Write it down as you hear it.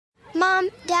Mom,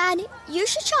 Dad, you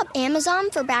should shop Amazon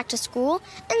for back to school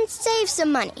and save some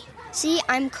money. See,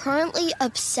 I'm currently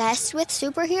obsessed with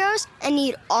superheroes and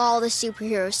need all the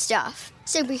superhero stuff.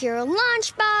 Superhero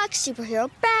lunchbox, superhero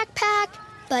backpack.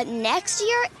 But next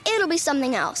year, it'll be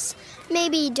something else.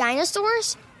 Maybe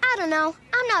dinosaurs? I don't know.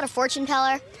 I'm not a fortune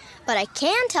teller. But I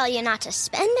can tell you not to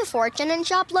spend a fortune and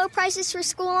shop low prices for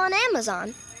school on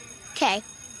Amazon. Okay,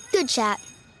 good chat.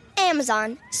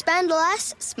 Amazon. Spend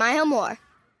less, smile more.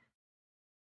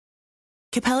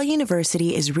 Capella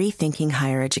University is rethinking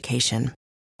higher education.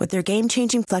 With their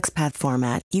game-changing FlexPath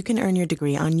format, you can earn your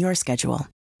degree on your schedule,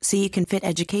 so you can fit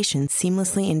education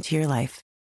seamlessly into your life.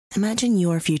 Imagine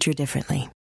your future differently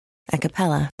at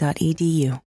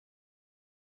capella.edu.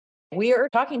 We are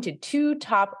talking to two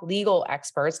top legal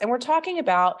experts, and we're talking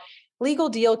about legal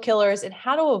deal killers and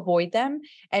how to avoid them,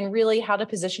 and really how to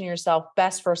position yourself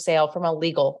best for sale from a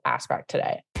legal aspect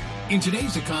today. In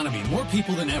today's economy, more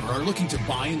people than ever are looking to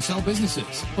buy and sell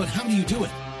businesses. But how do you do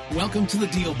it? Welcome to the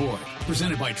Deal Board,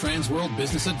 presented by Transworld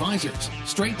Business Advisors.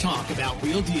 Straight talk about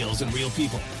real deals and real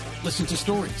people. Listen to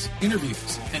stories,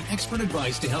 interviews, and expert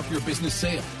advice to help your business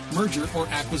sale, merger, or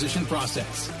acquisition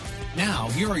process. Now,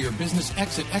 here are your business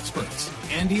exit experts,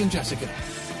 Andy and Jessica.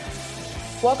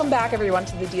 Welcome back, everyone,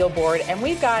 to the Deal Board. And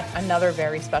we've got another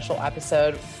very special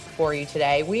episode for you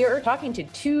today. We are talking to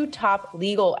two top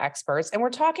legal experts, and we're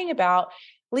talking about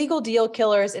legal deal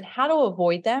killers and how to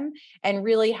avoid them, and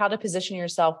really how to position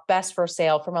yourself best for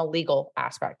sale from a legal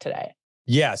aspect today.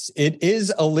 Yes, it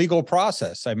is a legal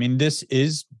process. I mean, this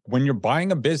is when you're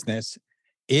buying a business,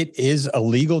 it is a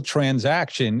legal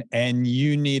transaction and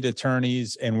you need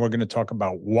attorneys. And we're going to talk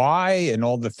about why and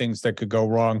all the things that could go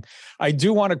wrong. I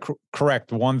do want to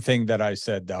correct one thing that I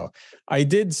said, though. I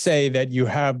did say that you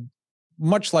have,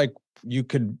 much like you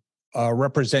could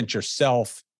represent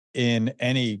yourself in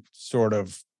any sort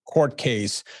of court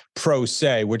case pro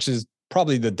se, which is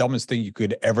probably the dumbest thing you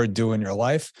could ever do in your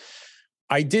life.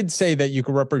 I did say that you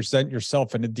could represent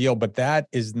yourself in a deal, but that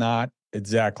is not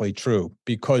exactly true,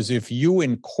 because if you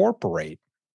incorporate,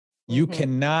 you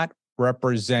cannot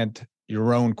represent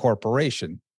your own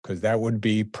corporation, because that would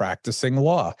be practicing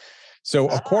law. So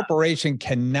a corporation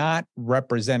cannot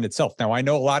represent itself. Now, I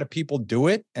know a lot of people do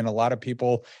it, and a lot of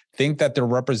people think that they're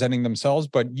representing themselves,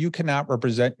 but you cannot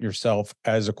represent yourself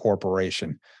as a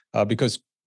corporation because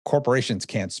corporations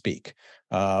can't speak.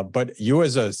 But you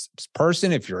as a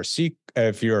person, if you're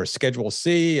a Schedule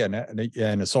C and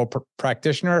a sole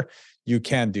practitioner, you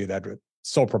can do that with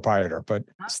sole proprietor, but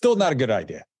still not a good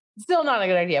idea. Still not a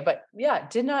good idea, but yeah,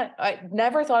 I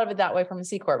never thought of it that way from a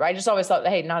C Corp. I just always thought,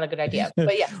 hey, not a good idea,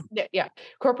 but yeah,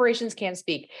 corporations can't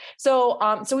speak. So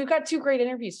we've got two great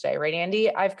interviews today, right,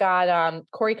 Andy? I've got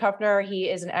Corey Kuffner. He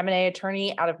is an M&A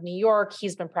attorney out of New York.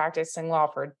 He's been practicing law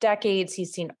for decades.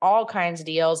 He's seen all kinds of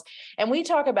deals. And we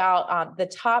talk about the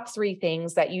top three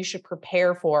things that you should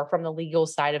prepare for from the legal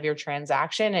side of your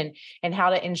transaction, and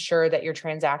how to ensure that your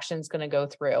transaction is going to go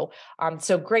through.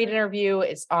 So great interview.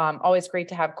 It's always great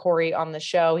to have Corey on the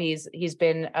show. He's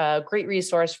been a great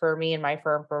resource for me and my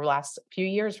firm for the last few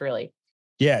years, really.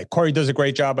 Yeah, Corey does a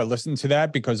great job. I listened to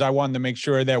that because I wanted to make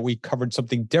sure that we covered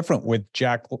something different with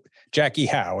Jackie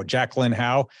Howe. Jacqueline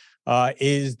Howe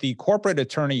is the corporate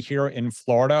attorney here in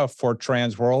Florida for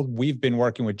Transworld. We've been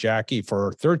working with Jackie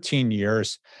for 13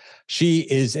 years. She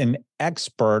is an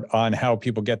expert on how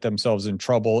people get themselves in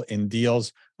trouble in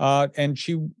deals, and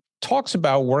she talks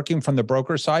about working from the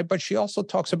broker side, but she also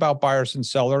talks about buyers and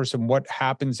sellers and what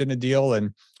happens in a deal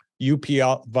and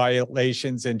UPL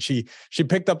violations. And she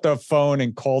picked up the phone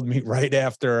and called me right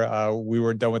after we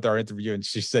were done with our interview. And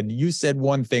she said, you said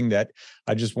one thing that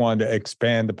I just wanted to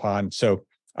expand upon. So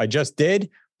I just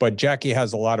did, but Jackie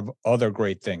has a lot of other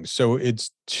great things. So it's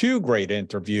two great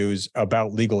interviews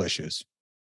about legal issues.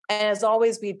 And as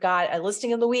always, we've got a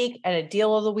listing of the week and a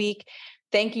deal of the week.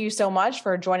 Thank you so much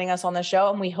for joining us on the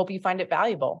show, and we hope you find it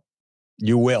valuable.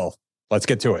 You will. Let's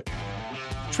get to it.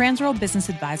 Transworld Business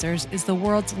Advisors is the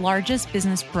world's largest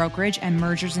business brokerage and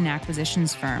mergers and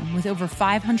acquisitions firm with over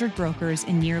 500 brokers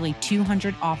in nearly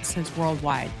 200 offices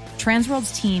worldwide.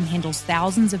 Transworld's team handles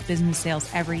thousands of business sales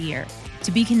every year.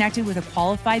 To be connected with a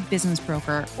qualified business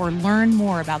broker or learn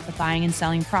more about the buying and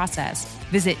selling process,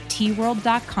 visit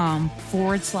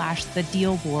tworld.com/the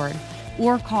deal board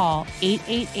or call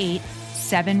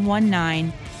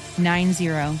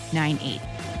 888-719-9098.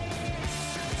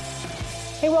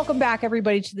 Hey, welcome back,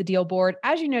 everybody, to the Deal Board.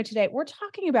 As you know, today we're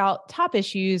talking about top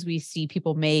issues we see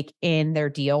people make in their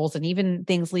deals and even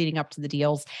things leading up to the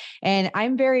deals. And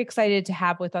I'm very excited to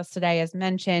have with us today, as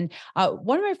mentioned,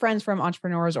 one of my friends from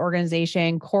Entrepreneurs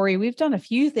Organization, Corey. We've done a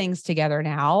few things together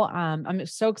now. I'm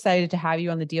so excited to have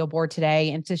you on the Deal Board today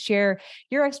and to share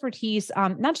your expertise,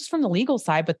 not just from the legal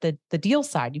side, but the deal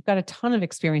side. You've got a ton of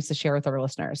experience to share with our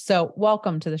listeners. So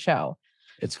welcome to the show.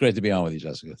 It's great to be on with you,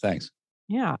 Jessica. Thanks.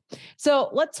 Yeah. So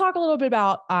let's talk a little bit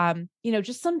about,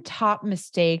 just some top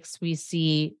mistakes we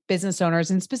see business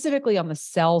owners, and specifically on the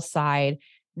sell side,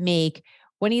 make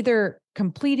when either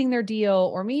completing their deal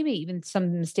or maybe even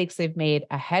some mistakes they've made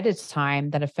ahead of time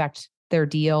that affect their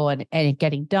deal and it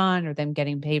getting done or them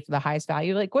getting paid for the highest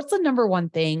value. Like, what's the number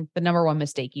one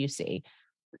mistake you see?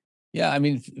 Yeah, I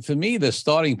mean, for me, the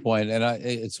starting point, and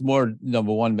it's more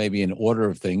number one, maybe in order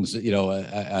of things,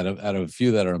 out of a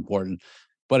few that are important.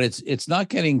 But it's not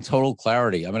getting total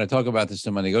clarity. I mean, I talk about this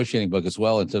in my negotiating book as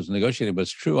well in terms of negotiating, but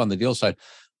it's true on the deal side.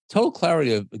 Total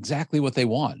clarity of exactly what they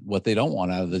want, what they don't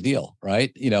want out of the deal, right?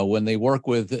 When they work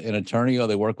with an attorney or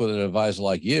they work with an advisor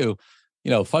like you,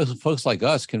 folks like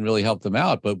us can really help them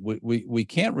out, but we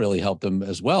can't really help them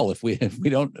as well if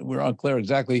we're unclear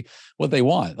exactly what they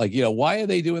want. Like, why are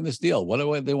they doing this deal? What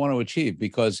do they want to achieve?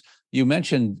 Because you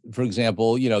mentioned, for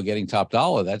example, getting top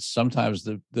dollar. That's sometimes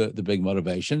the big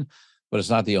motivation, but it's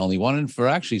not the only one. And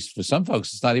for some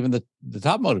folks, it's not even the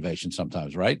top motivation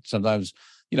sometimes, right? Sometimes,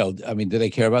 do they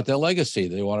care about their legacy?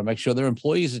 Do they want to make sure their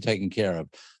employees are taken care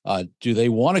of? Do they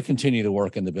want to continue to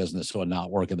work in the business or not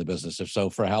work in the business? If so,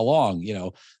 for how long?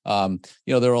 There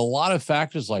are a lot of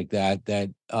factors like that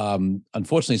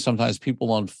unfortunately, sometimes people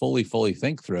don't fully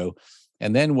think through.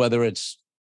 And then whether it's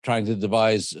trying to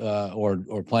devise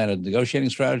or plan a negotiating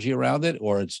strategy around it,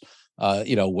 or it's,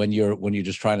 when you're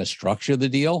just trying to structure the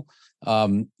deal,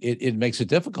 it makes it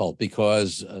difficult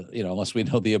because, unless we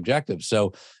know the objective.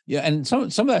 So, yeah. And some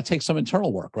of that takes some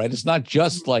internal work, right? It's not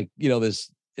just like,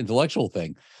 this intellectual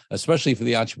thing, especially for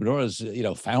the entrepreneurs,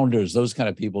 founders, those kind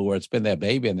of people where it's been their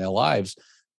baby in their lives,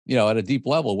 at a deep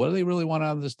level. What do they really want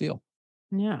out of this deal?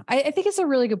 Yeah, I think it's a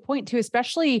really good point too,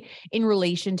 especially in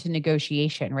relation to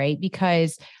negotiation, right?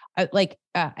 Because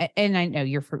and I know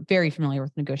you're very familiar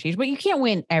with negotiation, but you can't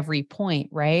win every point,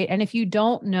 right? And if you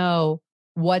don't know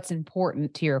what's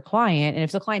important to your client, and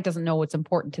if the client doesn't know what's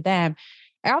important to them,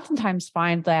 I oftentimes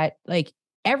find that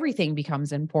everything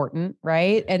becomes important,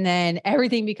 right? And then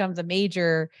everything becomes a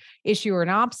major issue or an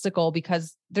obstacle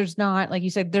because there's not, like you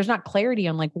said, there's not clarity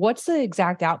on what's the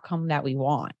exact outcome that we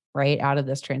want, right, out of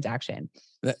this transaction.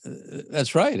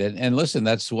 That's right. And listen,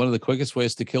 that's one of the quickest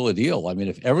ways to kill a deal. I mean,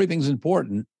 if everything's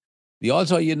important, the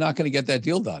odds are you're not going to get that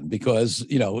deal done because,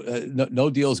 no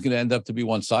deal is going to end up to be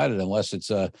one-sided unless it's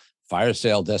a fire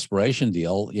sale desperation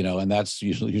deal, and that's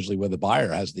usually where the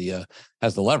buyer has the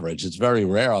leverage. It's very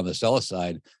rare on the seller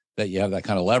side that you have that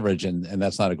kind of leverage, and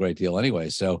that's not a great deal anyway.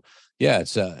 So yeah,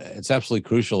 it's absolutely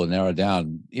crucial to narrow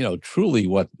down, truly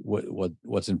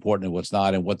what's important and what's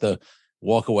not, and what the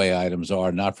walkaway items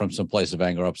are, not from some place of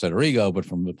anger, upset, or ego, but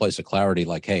from a place of clarity.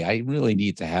 Like, hey, I really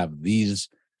need to have these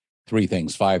 3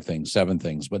 things, 5 things, 7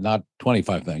 things, but not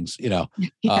 25 things, yeah.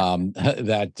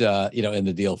 That in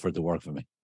the deal for it to work for me.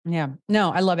 Yeah,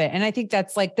 no, I love it. And I think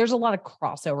that's there's a lot of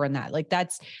crossover in that.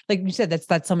 That's, like you said,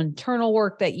 that's some internal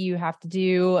work that you have to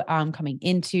do coming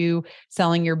into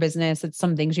selling your business. It's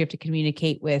some things you have to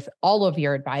communicate with all of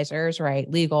your advisors, right?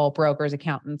 Legal, brokers,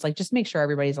 accountants, just make sure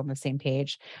everybody's on the same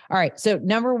page. All right. So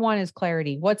number one is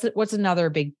clarity. What's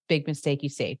another big mistake you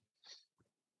see?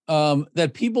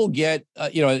 That people get,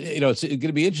 it's going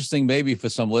to be interesting maybe for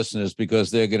some listeners because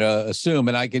they're going to assume,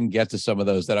 and I can get to some of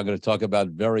those that I'm going to talk about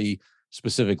very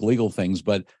specific legal things,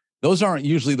 but those aren't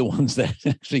usually the ones that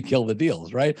actually kill the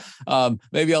deals, right?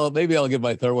 Maybe I'll give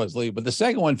my third one's lead, but the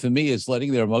second one for me is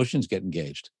letting their emotions get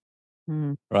engaged,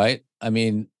 right? I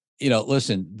mean,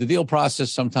 listen, the deal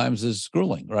process sometimes is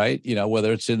grueling, right?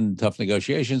 Whether it's in tough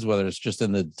negotiations, whether it's just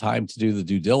in the time to do the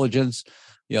due diligence,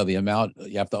 the amount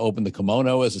you have to open the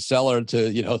kimono as a seller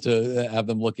to have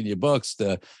them look in your books,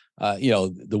 the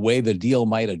way the deal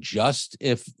might adjust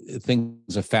if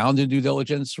things are found in due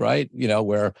diligence, right?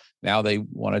 Where now they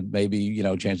want to maybe,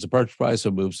 change the purchase price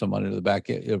or move some money to the back,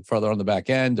 further on the back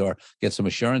end, or get some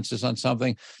assurances on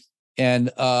something.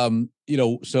 And,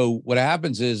 so what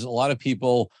happens is a lot of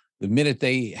people, the minute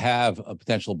they have a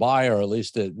potential buyer, or at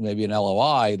least maybe an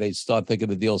LOI, they start thinking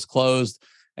the deal's closed.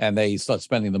 And they start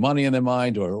spending the money in their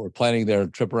mind, or planning their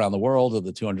trip around the world, or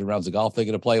the 200 rounds of golf they're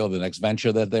going to play, or the next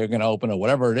venture that they're going to open, or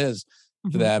whatever it is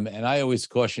for them. And I always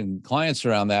caution clients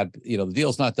around that, the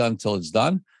deal's not done until it's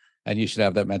done. and you should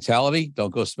have that mentality.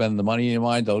 Don't go spend the money in your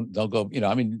mind. Don't go,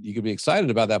 I mean, you could be excited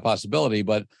about that possibility,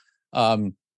 but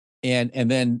and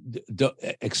then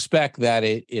expect that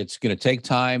it's going to take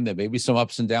time. There may be some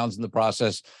ups and downs in the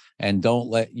process, and don't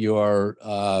let your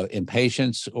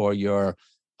impatience or your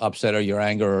upset or your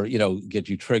anger, get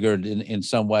you triggered in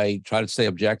some way. Try to stay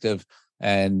objective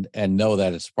and know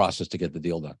that it's a process to get the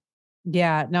deal done.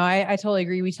 Yeah, no, I totally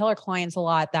agree. We tell our clients a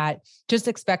lot that just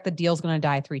expect the deal's going to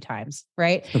die 3 times,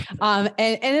 right? And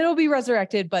it'll be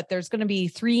resurrected, but there's going to be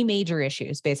 3 major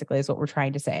issues, basically, is what we're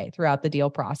trying to say throughout the deal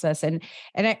process. And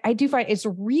I do find it's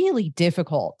really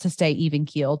difficult to stay even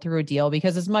keeled through a deal,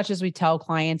 because as much as we tell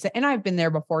clients, and I've been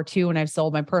there before too, and I've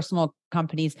sold my personal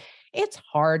companies, it's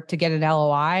hard to get an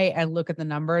LOI and look at the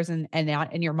numbers and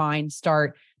not in your mind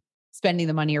start spending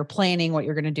the money or planning what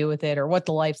you're going to do with it or what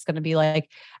the life's going to be like.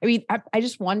 I mean, I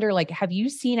just wonder, like, have you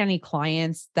seen any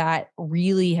clients that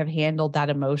really have handled that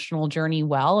emotional journey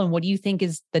well? And what do you think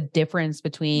is the difference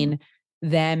between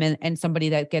them and somebody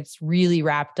that gets really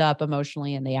wrapped up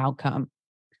emotionally in the outcome?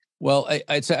 Well,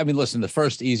 I'd say, listen, the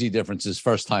first easy difference is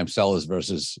first-time sellers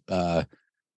versus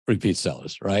repeat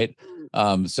sellers, right?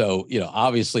 So,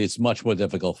 obviously it's much more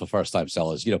difficult for first-time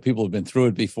sellers. People have been through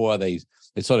it before. They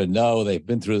sort of know, they've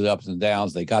been through the ups and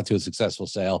downs. They got to a successful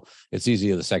sale. It's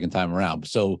easier the second time around.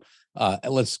 So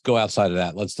let's go outside of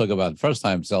that. Let's talk about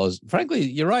first-time sellers. Frankly,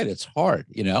 you're right. It's hard.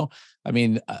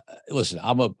 Listen,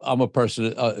 I'm a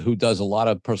person who does a lot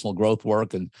of personal growth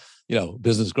work and,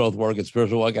 business growth work and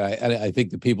spiritual work. And I think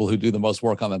the people who do the most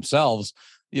work on themselves,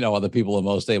 are the people who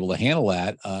are most able to handle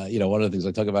that. One of the things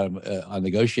I talk about on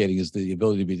negotiating is the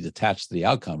ability to be detached to the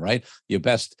outcome, right? Your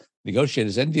best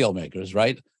negotiators and deal makers,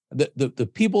 right? The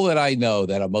people that I know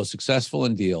that are most successful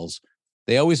in deals,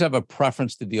 they always have a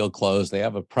preference to deal close. They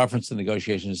have a preference to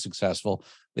negotiation is successful.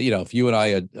 If you and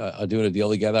I are doing a deal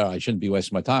together, I shouldn't be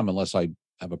wasting my time unless I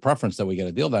have a preference that we get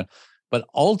a deal done. But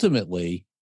ultimately,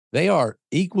 they are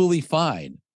equally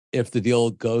fine if the deal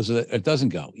goes or it doesn't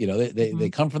go. They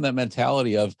come from that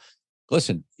mentality of,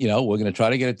 listen, we're going to try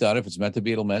to get it done. If it's meant to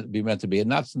be, it'll be meant to be, and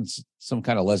not some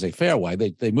kind of laissez-faire way.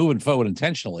 They move it forward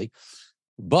intentionally,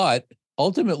 but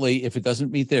ultimately, if it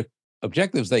doesn't meet their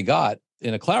objectives they got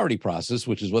in a clarity process,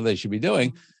 which is what they should be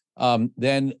doing,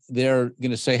 then they're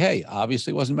going to say, hey,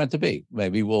 obviously it wasn't meant to be.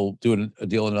 Maybe we'll do a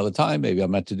deal another time. Maybe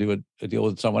I'm meant to do a deal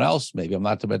with someone else. Maybe I'm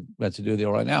not meant to do a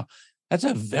deal right now. That's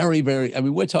a very, very,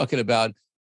 we're talking about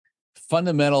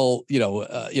fundamental,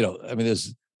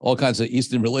 there's all kinds of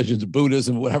Eastern religions,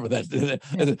 Buddhism, whatever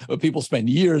that, people spend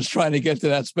years trying to get to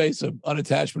that space of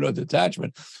unattachment or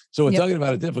detachment. So we're talking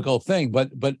about a difficult thing,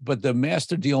 but the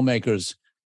master deal makers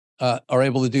are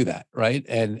able to do that, right?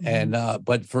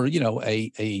 But for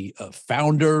a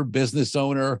founder, business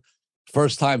owner,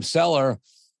 first time seller,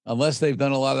 unless they've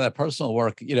done a lot of that personal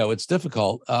work, it's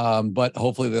difficult. But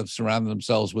hopefully they've surrounded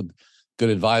themselves with good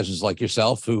advisors like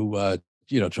yourself who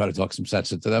try to talk some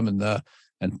sense into them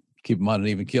and keep them on an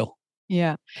even keel.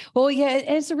 Yeah. Well, yeah,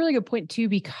 it's a really good point too,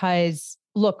 because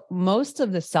look, most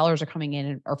of the sellers are coming in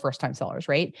and are first-time sellers,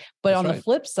 right? But That's on right. the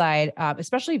flip side,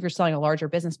 especially if you're selling a larger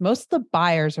business, most of the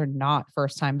buyers are not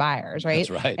first-time buyers, right?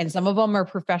 That's right. And some of them are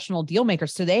professional deal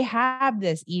makers. So they have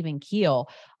this even keel.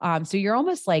 So you're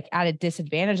almost like at a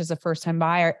disadvantage as a first-time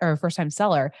buyer or a first-time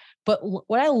seller. But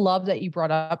what I love that you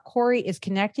brought up, Corey, is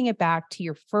connecting it back to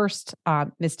your first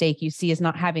mistake you see is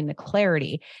not having the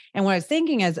clarity. And what I was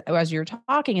thinking as you're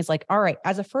talking is like, all right,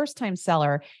 as a first-time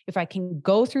seller, if I can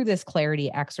go through this clarity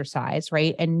exercise,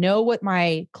 right, and know what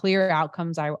my clear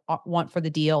outcomes I want for the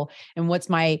deal and what's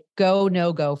my go,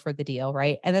 no go for the deal,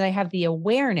 right? And then I have the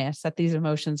awareness that these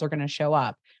emotions are going to show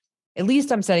up. At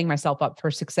least I'm setting myself up for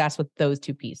success with those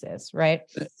 2 pieces, right?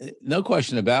 No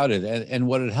question about it. And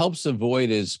what it helps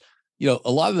avoid is,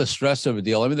 a lot of the stress of a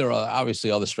deal. There are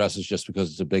obviously other stresses just because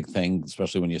it's a big thing,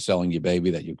 especially when you're selling your baby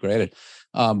that you created.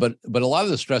 But a lot of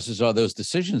the stresses are those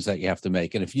decisions that you have to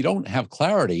make. And if you don't have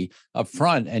clarity up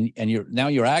front and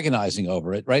you're agonizing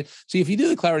over it, right? See, if you do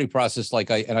the clarity process, I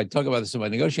talk about this in my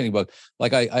negotiating book,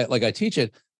 like I teach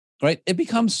it, right? It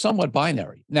becomes somewhat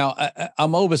binary. Now,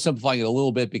 I'm oversimplifying it a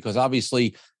little bit because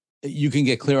obviously you can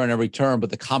get clear on every term,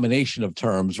 but the combination of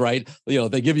terms, right?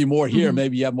 They give you more here,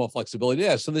 maybe you have more flexibility.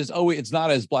 Yeah. So it's not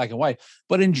as black and white,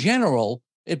 but in general,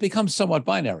 it becomes somewhat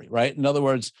binary, right? In other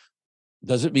words,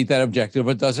 does it meet that objective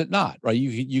or does it not, right?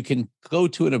 You can go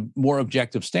to it a more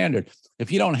objective standard.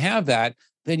 If you don't have that,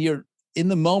 then you're in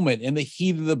the moment, in the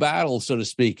heat of the battle, so to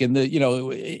speak, in the,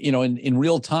 in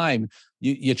real time,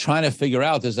 you're trying to figure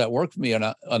out, does that work for me or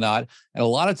not? And a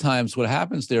lot of times what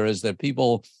happens there is that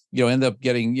people end up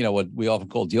getting, what we often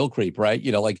call deal creep, right?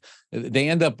 Like they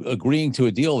end up agreeing to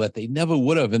a deal that they never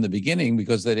would have in the beginning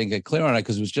because they didn't get clear on it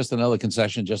because it was just another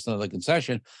concession.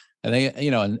 And they,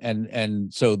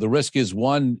 and so the risk is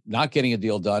one, not getting a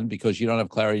deal done because you don't have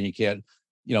clarity and you can't,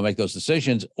 make those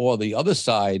decisions. Or the other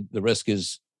side, the risk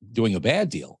is doing a bad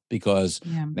deal because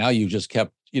now you just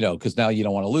kept, because now you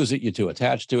don't want to lose it. You're too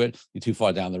attached to it. You're too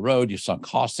far down the road. You've sunk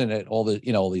costs in it, all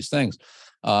these things.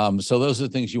 So those are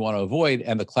the things you want to avoid.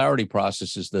 And the clarity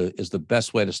process is the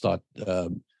best way to start,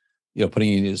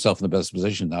 putting yourself in the best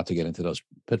position not to get into those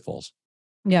pitfalls.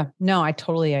 Yeah, no, I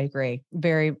totally agree.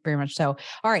 Very, very much so.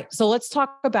 All right. So let's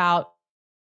talk about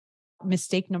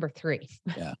mistake number 3.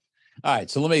 Yeah. All right.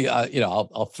 So let me,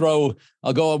 I'll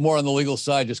go more on the legal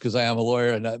side just because I am a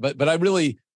lawyer. But I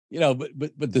really,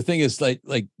 but the thing is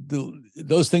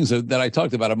those things that I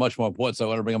talked about are much more important. So I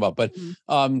want to bring them up. But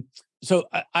so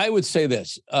I would say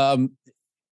this,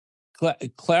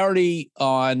 clarity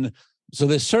on, so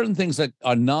there's certain things that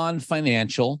are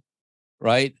non-financial,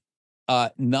 right?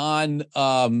 That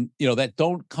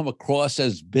don't come across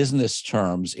as business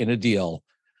terms in a deal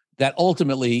that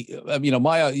ultimately,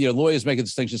 lawyers make a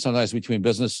distinction sometimes between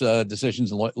business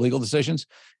decisions and legal decisions.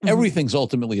 Mm-hmm. Everything's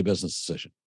ultimately a business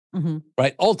decision,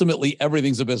 right? Ultimately,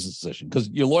 everything's a business decision because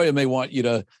your lawyer may want you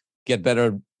to get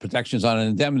better protections on an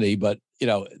indemnity, but,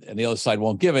 and the other side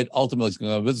won't give it. Ultimately, it's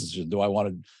going to be a business decision. Do I want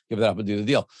to give that up and do the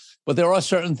deal? But there are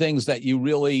certain things that you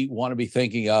really want to be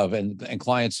thinking of, and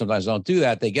clients sometimes don't do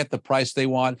that. They get the price they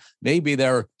want. Maybe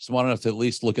they're smart enough to at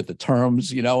least look at the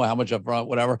terms, how much upfront,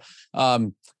 whatever.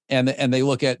 And they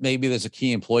look at maybe there's a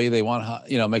key employee they want,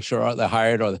 make sure they're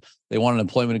hired, or they want an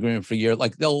employment agreement for a year.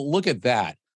 Like they'll look at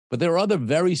that. But there are other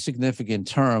very significant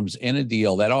terms in a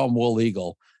deal that are more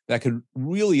legal that could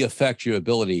really affect your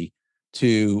ability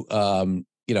to,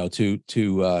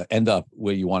 end up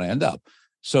where you want to end up.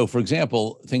 So, for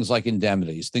example, things like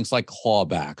indemnities, things like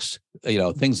clawbacks,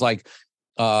 things like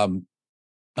the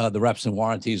reps and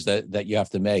warranties that you have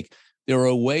to make. There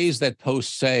are ways that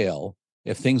post-sale,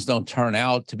 if things don't turn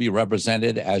out to be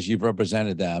represented as you've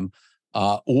represented them,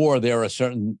 or there are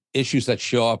certain issues that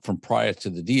show up from prior to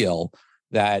the deal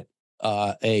that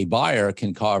a buyer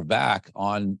can carve back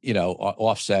on,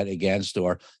 offset against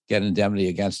or get indemnity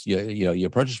against your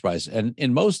purchase price. And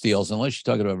in most deals, unless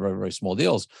you're talking about very, very small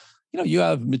deals, you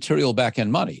have material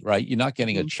back-end money, right? You're not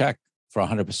getting a check for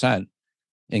 100%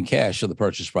 in cash of the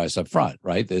purchase price up front,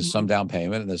 right? There's some down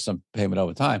payment and there's some payment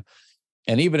over time.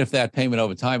 And even if that payment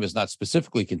over time is not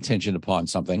specifically contingent upon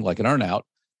something like an earnout,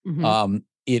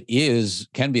 it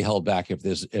can be held back if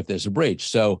there's a breach.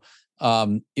 So,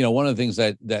 one of the things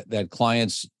that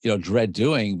clients, dread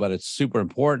doing, but it's super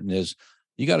important, is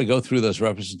you got to go through those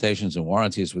representations and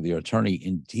warranties with your attorney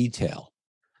in detail.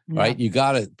 Right. You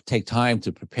got to take time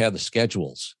to prepare the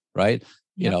schedules, right?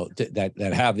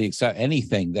 That have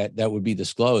anything that would be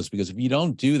disclosed, because if you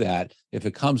don't do that, if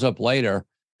it comes up later,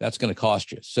 that's going to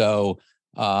cost you. So,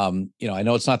 I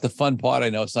know it's not the fun part. I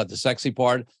know it's not the sexy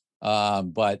part.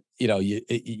 But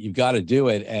you've got to do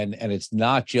it. And it's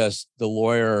not just the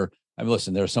lawyer. I mean,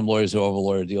 listen, there are some lawyers who over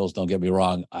lawyer deals. Don't get me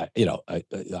wrong. I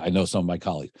know some of my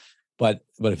colleagues, but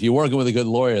if you're working with a good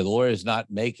lawyer, the lawyer is not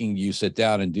making you sit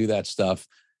down and do that stuff,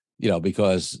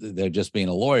 because they're just being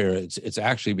a lawyer. It's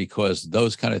actually because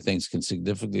those kind of things can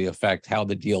significantly affect how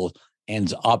the deal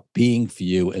ends up being for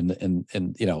you and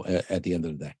at the end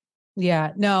of the day.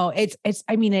 Yeah, no, it's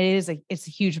a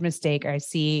huge mistake I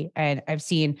see. And I've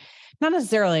seen not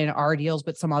necessarily in our deals,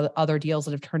 but some other deals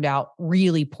that have turned out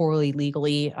really poorly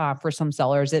legally for some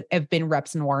sellers that have been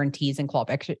reps and warranties and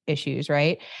clawback issues.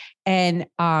 Right. And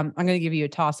I'm going to give you a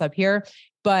toss up here.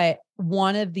 But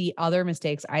one of the other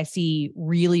mistakes I see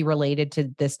really related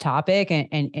to this topic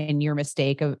and your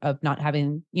mistake of not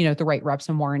having, the right reps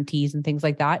and warranties and things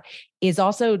like that is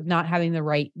also not having the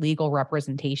right legal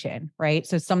representation, right?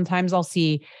 So sometimes I'll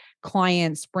see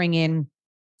clients bring in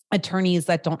attorneys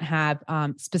that don't have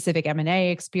specific M&A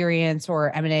experience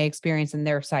or M&A experience in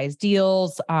their size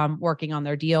deals, working on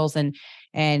their deals.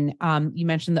 And you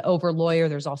mentioned the over lawyer,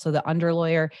 there's also the under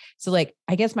lawyer. So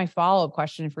I guess my follow-up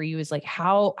question for you is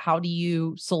how do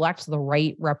you select the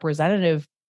right representative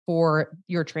for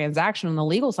your transaction on the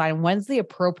legal side? And when's the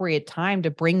appropriate time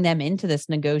to bring them into this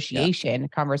negotiation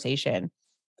conversation?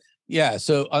 Yeah.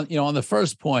 So, on the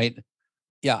first point,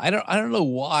 I don't know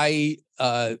why,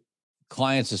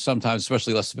 clients are sometimes,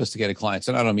 especially less sophisticated clients,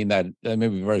 and I don't mean that they may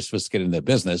be very sophisticated in their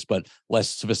business, but less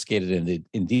sophisticated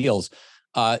in deals,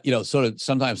 sort of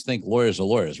sometimes think lawyers are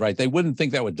lawyers, right? They wouldn't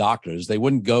think that with doctors. They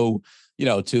wouldn't go,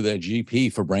 to their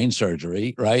GP for brain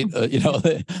surgery, right?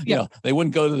 They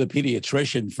wouldn't go to the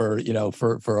pediatrician for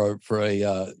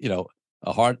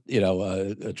a heart,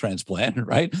 a transplant,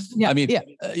 right? Yeah, I mean,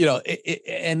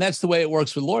 and that's the way it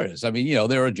works with lawyers. I mean,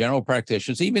 there are general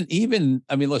practitioners, even,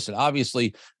 I mean, listen,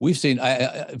 obviously we've seen,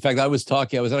 in fact, I was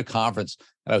at a conference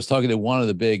and I was talking to one of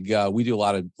the big, we do a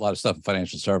lot of stuff in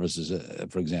financial services,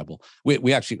 for example. We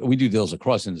do deals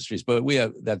across industries, but we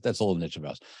have, that's a little niche of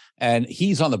us. And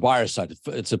he's on the buyer side.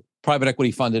 It's a private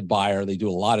equity funded buyer. They do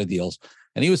a lot of deals.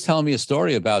 And he was telling me a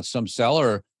story about some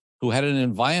seller who had an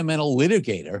environmental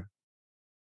litigator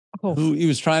who he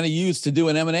was trying to use to do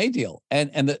an M&A deal. And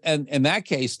in that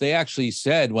case, they actually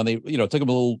said when they, took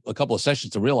them a couple of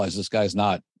sessions to realize this guy's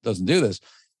doesn't do this.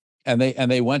 And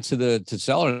they went to the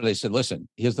seller and they said, listen,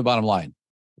 here's the bottom line.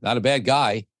 Not a bad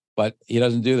guy, but he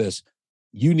doesn't do this.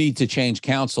 You need to change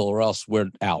counsel or else we're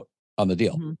out on the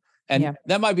deal. Mm-hmm. And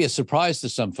that might be a surprise to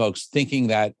some folks thinking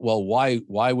that, well, why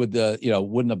would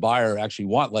wouldn't a buyer actually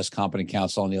want less competent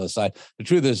counsel on the other side? The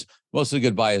truth is most of the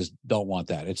good buyers don't want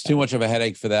that. It's too much of a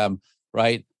headache for them,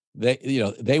 right?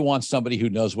 They want somebody who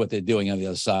knows what they're doing on the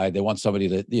other side. They want somebody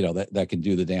that can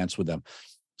do the dance with them.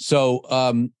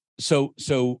 So,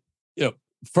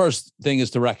 first thing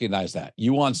is to recognize that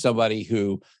you want somebody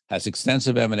who has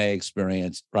extensive M&A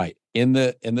experience, right? In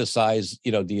the size,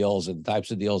 deals and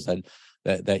types of deals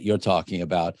that you're talking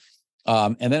about.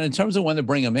 And then in terms of when to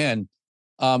bring them in,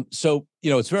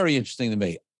 it's very interesting to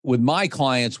me. With my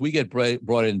clients, we get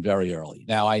brought in very early.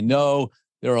 Now, I know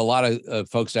there are a lot of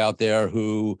folks out there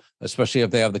who, especially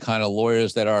if they have the kind of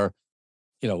lawyers that are,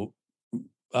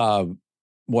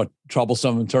 more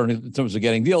troublesome in terms of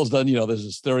getting deals done, there's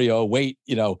this theory,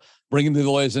 bringing the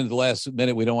lawyers into the last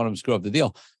minute. We don't want them to screw up the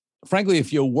deal. Frankly,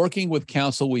 if you're working with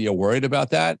counsel where you're worried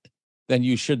about that, then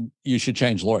you should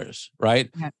change lawyers, right?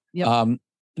 Yeah. Yep.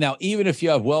 Now, even if you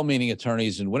have well-meaning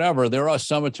attorneys and whatever, there are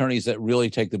some attorneys that really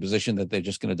take the position that they're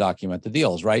just going to document the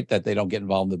deals, right? That they don't get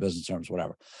involved in the business terms,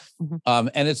 whatever. Mm-hmm.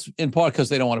 And it's in part because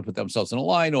they don't want to put themselves in a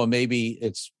line, or maybe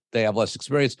they have less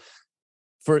experience.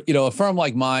 For a firm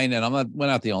like mine, and we're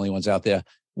not the only ones out there.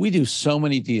 We do so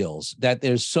many deals that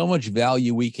there's so much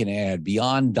value we can add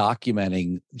beyond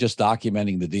documenting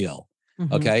the deal.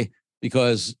 Mm-hmm. Okay,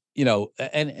 because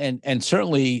and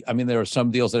certainly, I mean, there are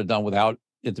some deals that are done without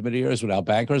intermediaries, without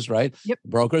bankers, right? Yep.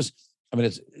 Brokers. I mean,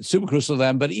 it's super crucial to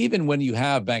them. But even when you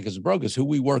have bankers and brokers who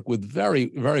we work with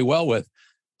very, very well with,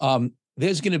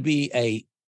 there's going to be a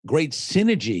great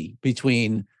synergy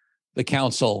between the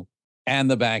counsel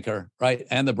and the banker, right?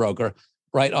 And the broker,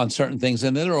 right? On certain things.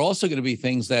 And then there are also going to be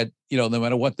things that, no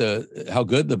matter how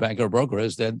good the banker or broker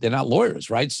is, they're not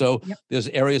lawyers, right? So there's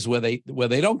areas where they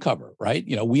don't cover, right?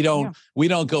 We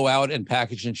don't go out and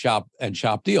package and shop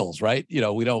deals, right?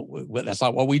 That's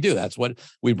not what we do. That's what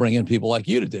we bring in people like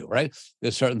you to do, right?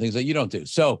 There's certain things that you don't do.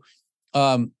 So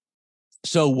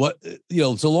what,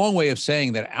 it's a long way of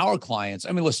saying that our clients,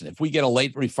 I mean, listen, if we get a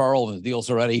late referral and the deal's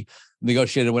already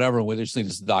negotiated, whatever, and we just need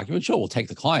this document, sure, we'll take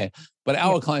the client. But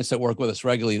our clients that work with us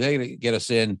regularly, they get us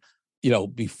in,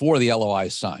 before the LOI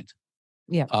is signed.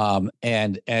 Yeah.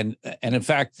 And in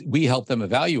fact, we help them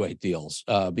evaluate deals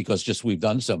because we've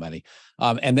done so many.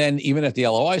 And then even at the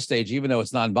LOI stage, even though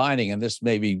it's non-binding, and this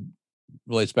maybe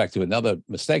relates back to another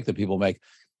mistake that people make,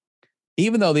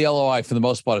 even though the LOI for the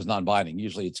most part is non-binding,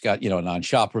 usually it's got, a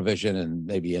non-shop provision and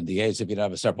maybe NDAs if you don't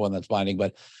have a separate one that's binding,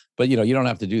 but you don't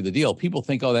have to do the deal. People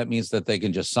think, that means that they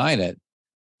can just sign it.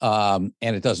 And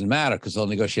it doesn't matter because they'll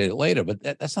negotiate it later, but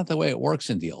that's not the way it works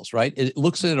in deals, right? It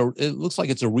looks like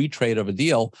it's a retrade of a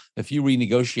deal if you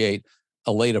renegotiate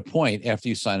a later point after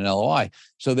you sign an LOI.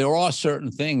 So there are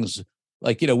certain things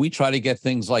like, we try to get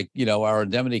things like, our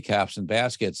indemnity caps and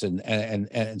baskets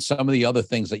and some of the other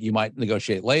things that you might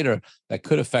negotiate later that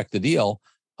could affect the deal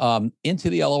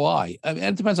into the LOI. I mean,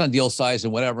 it depends on deal size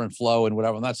and whatever and flow and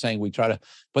whatever. I'm not saying we try to,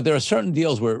 but there are certain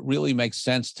deals where it really makes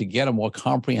sense to get a more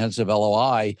comprehensive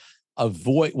LOI.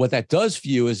 What that does for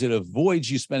you is it avoids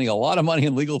you spending a lot of money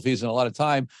in legal fees and a lot of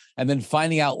time, and then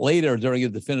finding out later during a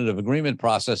definitive agreement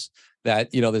process that,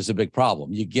 there's a big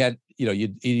problem. You get,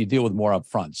 you deal with more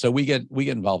upfront. So we get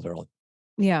involved early.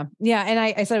 Yeah. Yeah. And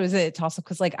I said it was a toss up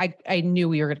because I knew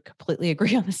we were going to completely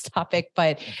agree on this topic,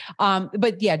 but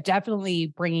yeah,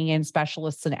 definitely bringing in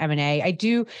specialists in M&A. I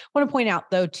do want to point out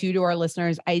though, too, to our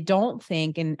listeners, I don't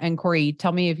think, and Corey,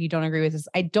 tell me if you don't agree with this.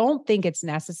 I don't think it's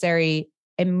necessary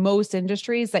in most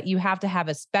industries that you have to have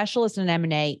a specialist in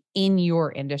M&A in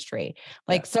your industry.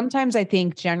 Like sometimes I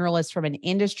think generalists from an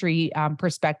industry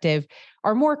perspective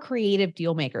are more creative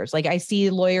deal makers. Like I see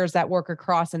lawyers that work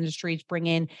across industries bring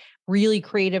in really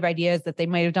creative ideas that they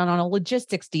might have done on a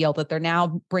logistics deal that they're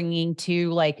now bringing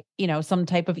to some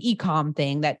type of e-com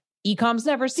thing that e-com's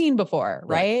never seen before.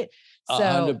 Right.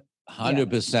 So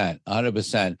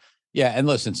 100%. Yeah. And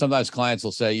listen, sometimes clients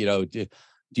will say, do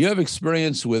you have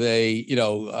experience with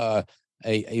a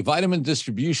vitamin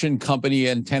distribution company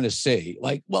in Tennessee?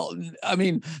 Like, well, I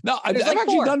mean, no, I've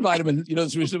actually done vitamin,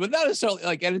 distribution, but not necessarily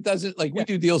and it doesn't we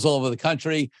do deals all over the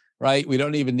country, right? We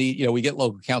don't even need, we get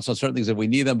local accounts on certain things if we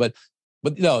need them, but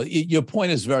no, your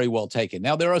point is very well taken.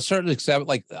 Now, there are certain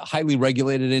highly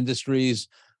regulated industries,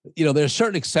 there's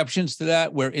certain exceptions to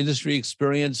that where industry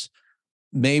experience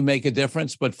may make a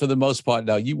difference, but for the most part,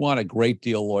 now you want a great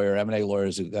deal lawyer, M&A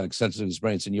lawyers who've got extensive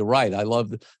experience. And you're right. I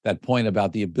love that point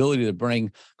about the ability to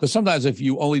bring, because sometimes if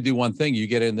you only do one thing, you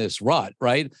get in this rut,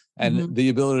 right? And the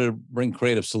ability to bring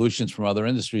creative solutions from other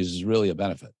industries is really a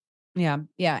benefit. Yeah.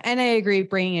 Yeah. And I agree,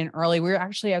 bringing in early. I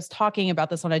was talking about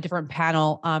this on a different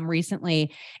panel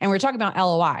recently, and we were talking about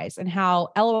LOIs and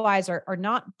how LOIs are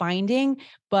not binding,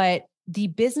 but the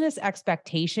business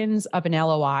expectations of an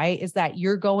LOI is that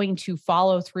you're going to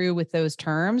follow through with those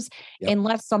terms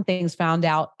unless something's found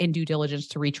out in due diligence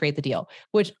to retrade the deal,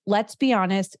 which, let's be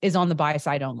honest, is on the buy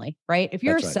side only, right? If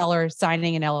you're a seller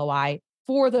signing an LOI,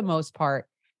 for the most part,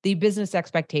 the business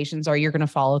expectations are you're going to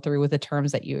follow through with the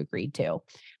terms that you agreed to.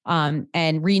 And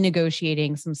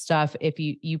renegotiating some stuff if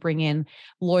you bring in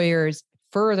lawyers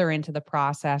further into the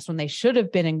process when they should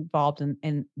have been involved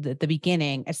in the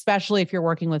beginning, especially if you're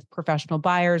working with professional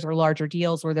buyers or larger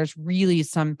deals where there's really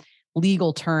some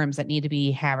legal terms that need to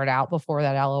be hammered out before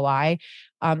that LOI.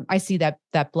 I see that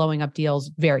blowing up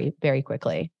deals very, very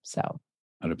quickly. So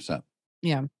 100%.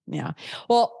 Yeah. Yeah.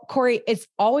 Well, Corey, it's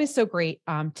always so great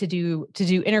to do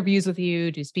interviews with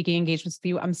you, do speaking engagements with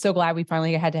you. I'm so glad we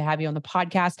finally had to have you on the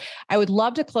podcast. I would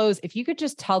love to close if you could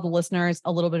just tell the listeners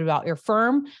a little bit about your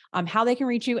firm, how they can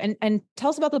reach you, and tell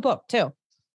us about the book too.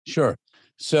 Sure.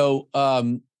 So,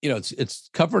 it's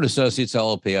Cupford Associates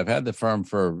LLP. I've had the firm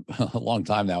for a long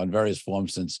time now in various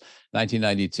forms since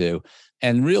 1992.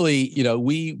 And really,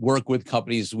 we work with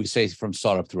companies, we say from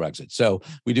startup through exit. So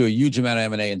we do a huge amount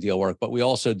of M&A and deal work, but we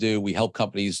also we help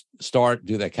companies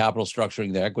do their capital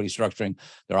structuring, their equity structuring,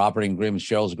 their operating agreements,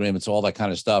 shareholders agreements, all that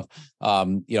kind of stuff.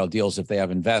 Deals if they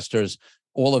have investors.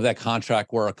 All of that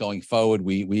contract work going forward.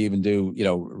 We even do,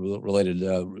 related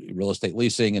real estate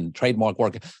leasing and trademark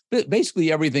work.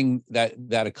 Basically everything that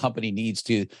a company needs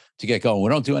to get going. We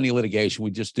don't do any litigation.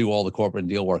 We just do all the corporate and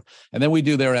deal work. And then we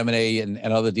do their M&A and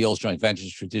other deals, joint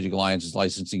ventures, strategic alliances,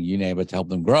 licensing, you name it, to help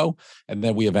them grow. And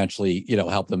then we eventually,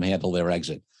 help them handle their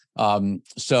exit.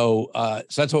 So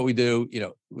that's what we do.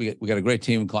 We got a great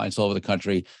team of clients all over the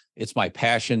country. It's my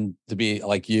passion to be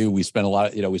like you. We spend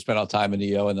we spend our time in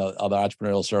EO and the other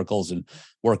entrepreneurial circles and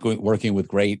working with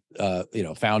great,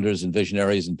 founders and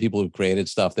visionaries and people who've created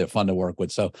stuff. They're fun to work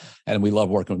with. So, and we love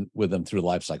working with them through the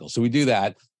life cycle. So we do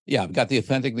that. Yeah. I've got the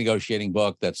Authentic Negotiating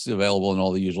book that's available in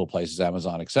all the usual places,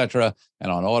 Amazon, et cetera,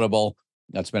 and on Audible.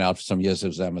 That's been out for some years. It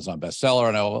was an Amazon bestseller.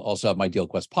 And I also have my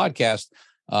DealQuest podcast,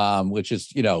 which has,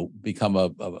 become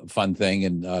a fun thing.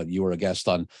 And you were a guest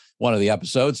on one of the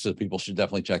episodes, so people should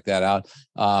definitely check that out.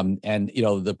 And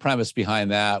the premise behind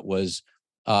that was,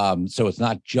 so it's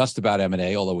not just about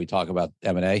M&A, although we talk about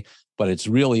M&A, but it's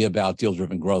really about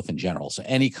deal-driven growth in general. So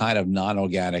any kind of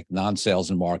non-organic,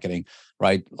 non-sales and marketing,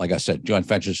 right? Like I said, joint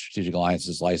ventures, strategic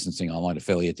alliances, licensing, online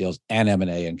affiliate deals, and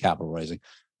M&A and capital raising.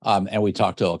 And we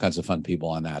talk to all kinds of fun people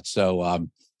on that. So,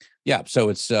 so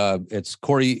it's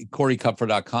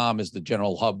CoreyCupfer.com is the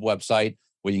general hub website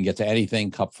where you can get to anything.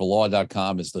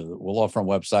 Cupferlaw.com is the law firm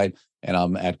website. And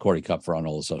I'm at Corey Cupfer on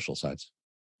all the social sites.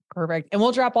 Perfect. And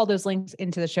we'll drop all those links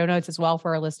into the show notes as well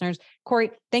for our listeners.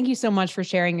 Corey, thank you so much for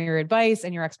sharing your advice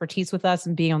and your expertise with us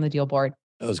and being on the Deal Board.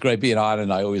 It was great being on,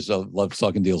 and I always love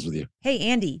talking deals with you. Hey,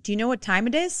 Andy, do you know what time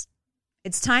it is?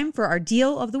 It's time for our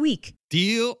Deal of the Week.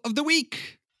 Deal of the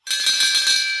Week.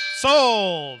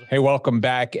 Sold. Hey, welcome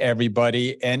back,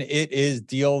 everybody. And it is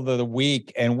Deal of the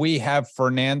Week. And we have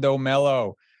Fernando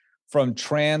Melo from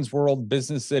Transworld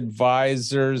Business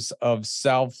Advisors of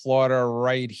South Florida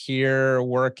right here,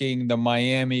 working the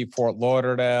Miami, Fort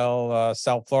Lauderdale,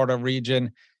 South Florida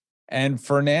region. And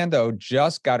Fernando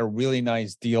just got a really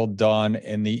nice deal done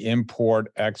in the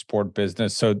import-export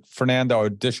business. So Fernando,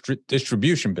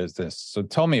 distribution business. So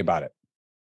tell me about it.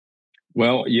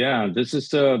 Well, yeah, this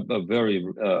is a very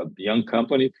young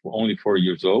company, only 4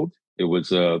 years old. It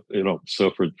was,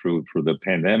 suffered through the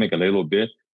pandemic a little bit,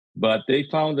 but they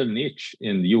found a niche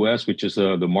in the U.S., which is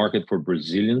the market for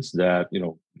Brazilians that,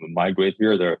 migrate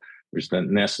here. There's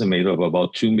an estimate of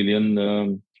about 2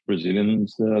 million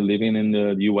Brazilians living in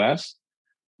the U.S.,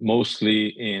 mostly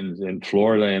in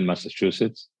Florida and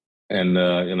Massachusetts, and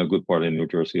in a good part in New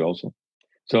Jersey also.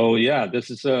 So, yeah, this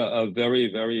is a very,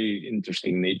 very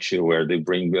interesting niche where they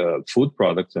bring food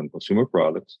products and consumer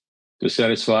products to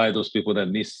satisfy those people that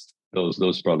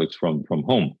those products from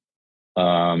home.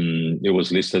 It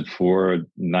was listed for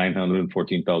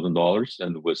 $914,000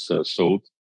 and was sold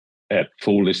at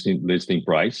full listing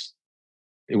price.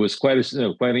 It was quite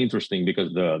interesting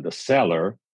because the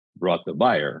seller brought the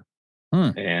buyer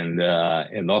and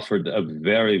offered a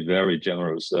very, very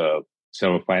generous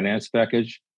seller finance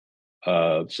package.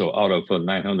 So out of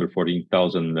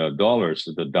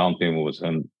 $914,000, the down payment was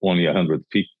only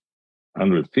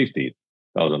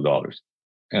 $150,000,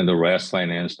 and the rest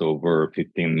financed over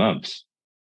 15 months.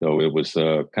 So it was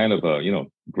kind of a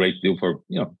great deal for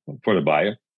the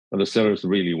buyer, but the sellers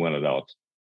really wanted out.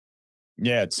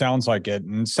 Yeah, it sounds like it,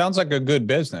 and it sounds like a good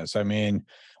business. I mean,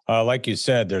 like you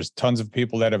said, there's tons of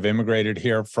people that have immigrated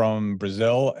here from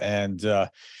Brazil, and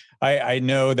I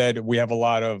know that we have a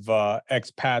lot of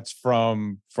expats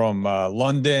from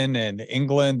London and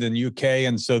England and UK,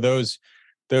 and so those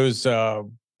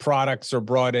products are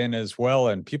brought in as well,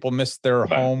 and people miss their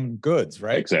home goods,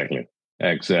 right? Exactly,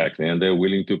 and they're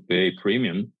willing to pay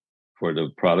premium for the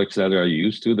products that are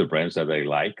used to, the brands that they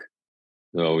like.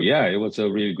 So yeah, it was a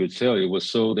really good sale. It was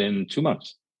sold in 2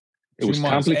 months. It was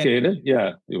complicated.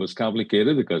 Yeah, it was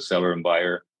complicated because seller and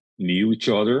buyer knew each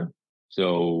other.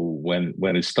 So when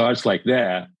it starts like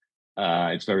that,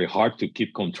 it's very hard to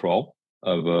keep control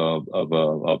of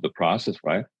the process,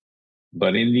 right?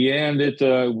 But in the end, it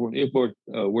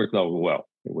worked out well.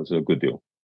 It was a good deal.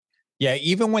 Yeah,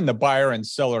 even when the buyer and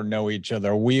seller know each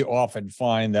other, we often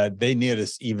find that they need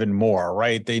us even more,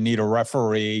 right? They need a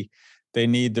referee. They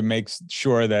need to make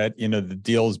sure that the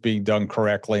deal is being done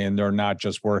correctly and they're not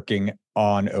just working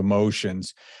on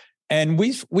emotions. And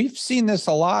we've seen this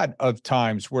a lot of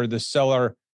times where the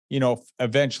seller,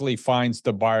 eventually finds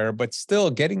the buyer, but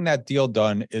still getting that deal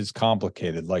done is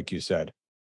complicated, like you said.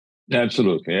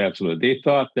 Absolutely. They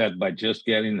thought that by just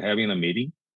having a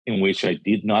meeting in which I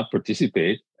did not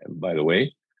participate, by the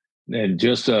way, and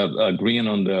just agreeing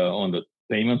on the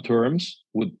payment terms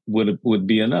would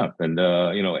be enough, and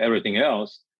everything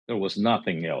else, there was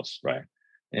nothing else, right?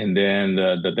 And then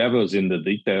the devil's in the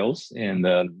details, and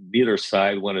neither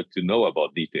side wanted to know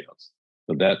about details.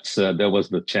 So that was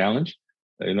the challenge,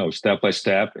 step by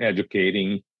step,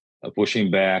 educating,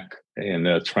 pushing back,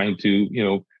 and trying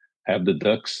to have the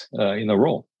ducks in a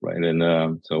row, right?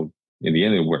 And so in the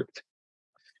end, it worked.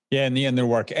 Yeah, in the end, it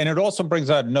worked, and it also brings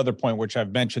out another point which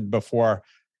I've mentioned before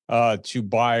to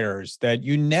buyers, that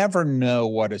you never know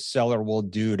what a seller will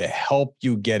do to help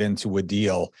you get into a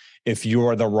deal if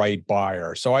you're the right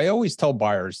buyer. So I always tell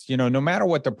buyers, no matter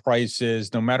what the price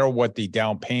is, no matter what the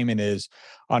down payment is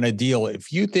on a deal,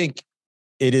 if you think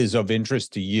it is of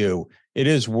interest to you, it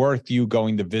is worth you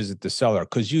going to visit the seller,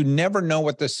 because you never know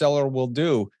what the seller will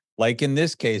do. Like in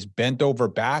this case, bent over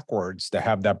backwards to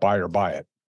have that buyer buy it.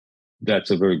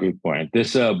 That's a very good point.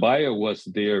 This buyer was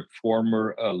their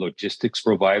former logistics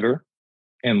provider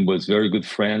and was very good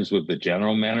friends with the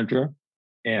general manager.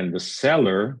 And the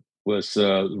seller was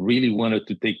really wanted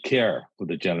to take care of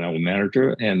the general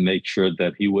manager and make sure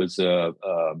that he was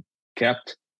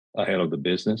kept ahead of the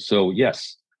business. So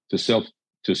yes, to sell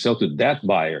to that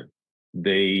buyer,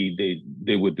 they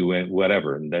would do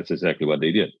whatever, and that's exactly what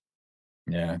they did.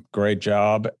 Yeah, great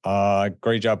job.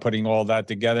 Great job putting all that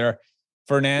together.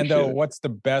 Fernando, what's the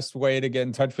best way to get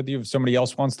in touch with you if somebody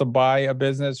else wants to buy a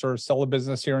business or sell a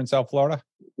business here in South Florida?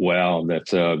 Well,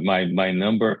 that's my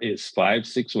number is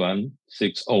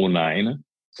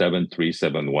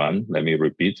 561-609-7371. Let me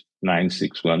repeat,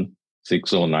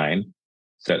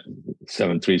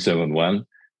 961-609-7371.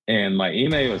 And my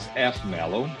email is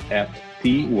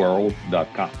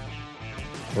fmello@tworld.com.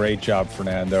 Great job,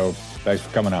 Fernando. Thanks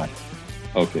for coming on.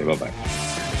 Okay, bye-bye.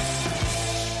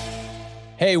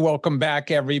 Hey, welcome back,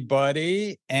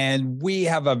 everybody. And we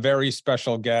have a very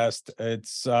special guest.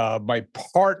 It's my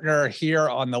partner here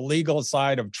on the legal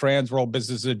side of Transworld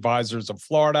Business Advisors of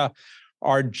Florida,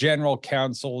 our general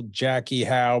counsel, Jackie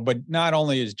Howe. But not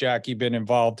only has Jackie been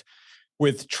involved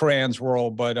with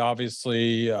Transworld, but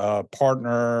obviously a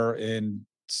partner in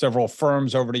several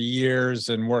firms over the years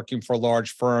and working for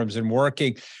large firms and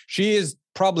she is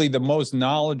probably the most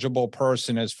knowledgeable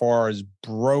person as far as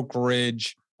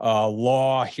brokerage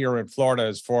law here in Florida,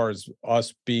 as far as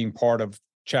us being part of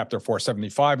Chapter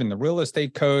 475 in the real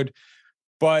estate code.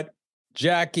 But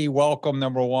Jackie, welcome,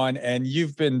 number one. And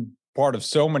you've been part of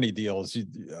so many deals.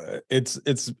 It's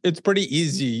pretty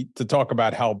easy to talk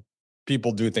about how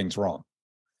people do things wrong.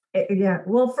 Yeah.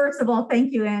 Well, first of all,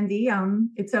 thank you, Andy.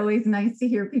 It's always nice to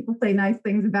hear people say nice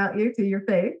things about you to your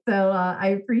face. So I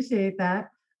appreciate that.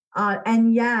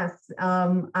 And yes,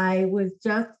 I was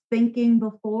just thinking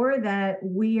before that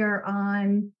we are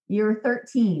on year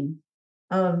 13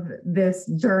 of this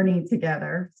journey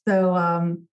together.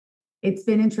 So it's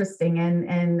been interesting,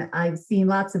 and I've seen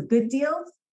lots of good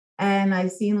deals, and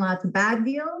I've seen lots of bad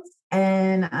deals,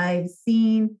 and I've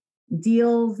seen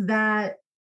deals that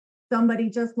somebody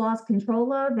just lost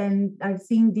control of, and I've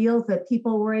seen deals that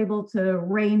people were able to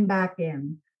rein back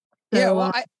in. So, yeah,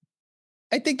 well,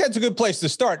 I think that's a good place to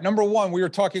start. Number one, we were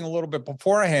talking a little bit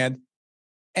beforehand,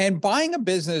 and buying a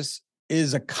business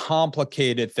is a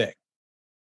complicated thing.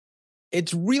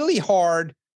 It's really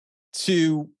hard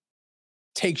to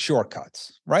take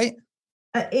shortcuts, right?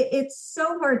 It's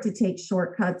so hard to take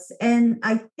shortcuts. And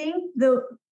I think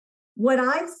what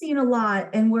I've seen a lot,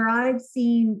 and where I've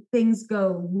seen things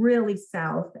go really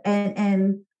south,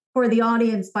 and for the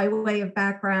audience, by way of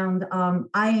background,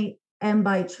 I am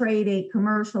by trade a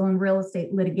commercial and real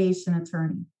estate litigation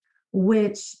attorney,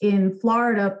 which in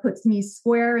Florida puts me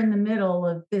square in the middle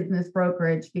of business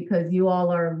brokerage because you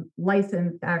all are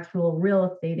licensed actual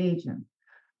real estate agents.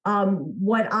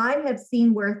 What I have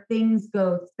seen where things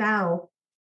go south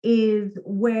is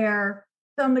where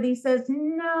somebody says,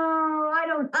 no, I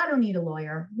don't need a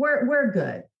lawyer. We're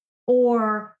good.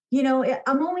 Or,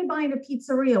 I'm only buying a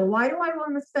pizzeria. Why do I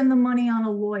want to spend the money on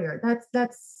a lawyer?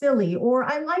 That's silly. Or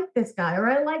I like this guy, or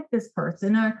I like this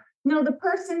person, or no, the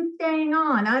person's staying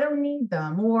on. I don't need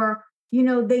them. Or,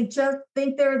 they just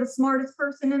think they're the smartest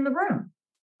person in the room.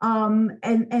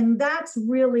 And that's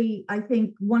really, I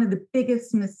think, one of the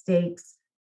biggest mistakes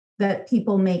that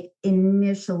people make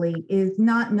initially is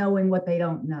not knowing what they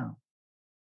don't know.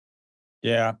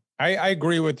 Yeah, I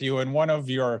agree with you. And one of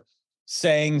your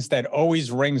sayings that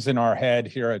always rings in our head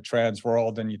here at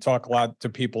Transworld, and you talk a lot to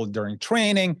people during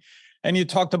training, and you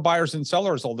talk to buyers and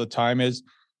sellers all the time, is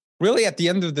really at the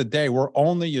end of the day, we're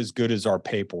only as good as our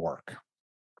paperwork.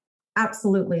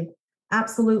 Absolutely.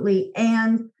 Absolutely.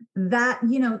 And that,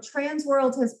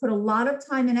 Transworld has put a lot of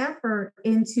time and effort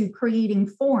into creating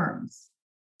forms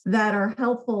that are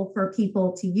helpful for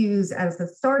people to use as a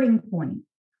starting point.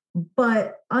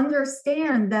 But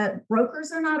understand that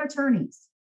brokers are not attorneys.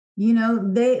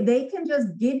 They can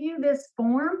just give you this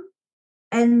form,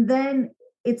 and then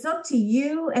it's up to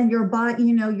you and your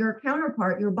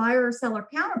counterpart, your buyer or seller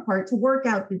counterpart, to work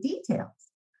out the details.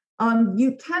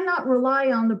 You cannot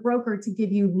rely on the broker to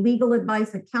give you legal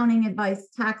advice, accounting advice,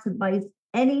 tax advice,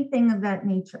 anything of that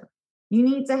nature. You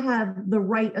need to have the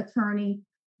right attorney,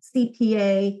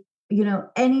 CPA,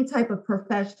 any type of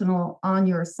professional on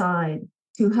your side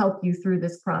to help you through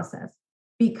this process,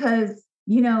 because,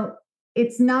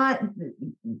 it's not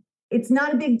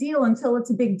a big deal until it's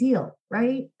a big deal,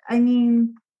 right? I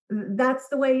mean, that's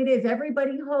the way it is.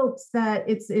 Everybody hopes that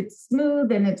it's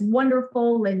smooth and it's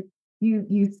wonderful, and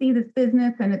you see this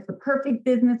business and it's the perfect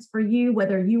business for you,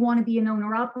 whether you want to be an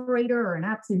owner operator or an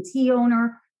absentee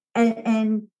owner,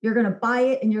 and you're going to buy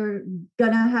it and you're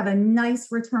going to have a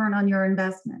nice return on your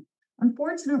investment.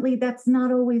 Unfortunately, that's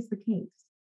not always the case.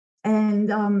 And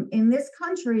in this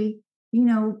country,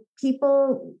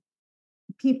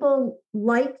 people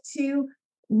like to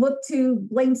look to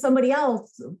blame somebody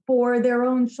else for their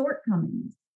own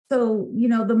shortcomings. So,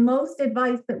 the most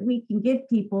advice that we can give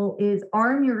people is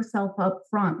arm yourself up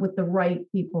front with the right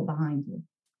people behind you.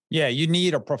 Yeah, you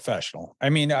need a professional. I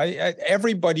mean,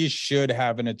 everybody should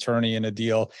have an attorney in a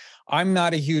deal. I'm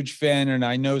not a huge fan, and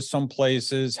I know some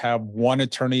places have one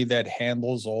attorney that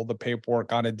handles all the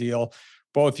paperwork on a deal.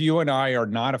 Both you and I are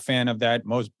not a fan of that.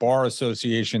 Most bar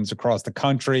associations across the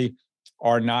country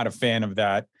are not a fan of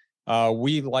that.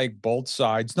 We like both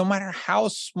sides. No matter how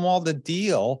small the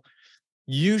deal,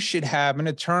 you should have an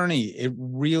attorney. It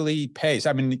really pays.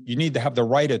 I mean, you need to have the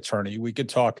right attorney. We could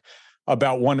talk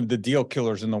about one of the deal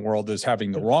killers in the world is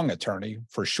having the wrong attorney,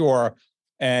 for sure.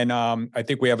 And I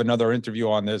think we have another interview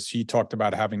on this. He talked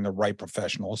about having the right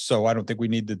professionals. So I don't think we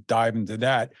need to dive into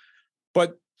that.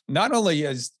 But not only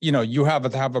as, you have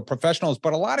to have a professionals,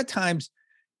 but a lot of times,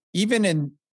 even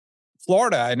in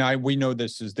Florida, and we know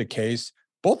this is the case,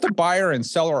 both the buyer and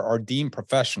seller are deemed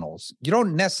professionals. You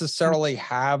don't necessarily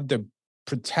have the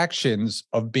protections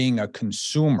of being a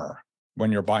consumer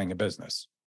when you're buying a business.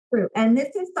 True. And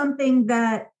this is something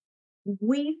that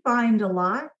we find a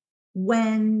lot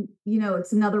when,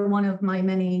 it's another one of my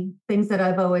many things that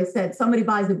I've always said. Somebody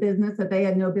buys a business that they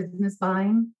had no business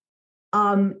buying.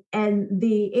 And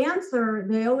the answer,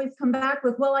 they always come back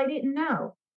with, well, I didn't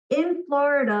know. In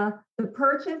Florida, the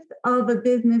purchase of a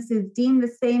business is deemed the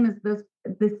same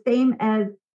as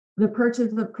the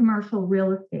purchase of commercial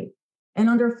real estate. And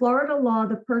under Florida law,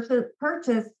 the purchaser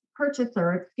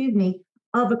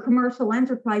of a commercial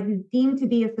enterprise is deemed to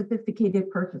be a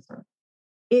sophisticated purchaser.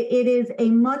 It is a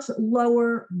much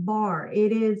lower bar.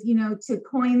 It is, to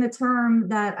coin the term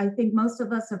that I think most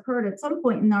of us have heard at some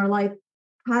point in our life,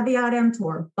 caveat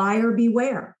emptor, buyer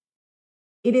beware.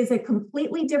 it is a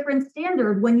completely different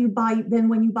standard when you buy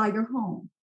your home.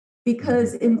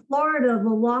 Because in Florida,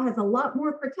 the law has a lot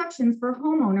more protections for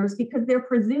homeowners because they're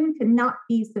presumed to not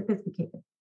be sophisticated.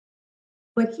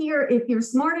 But here, if you're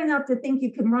smart enough to think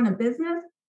you can run a business,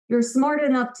 you're smart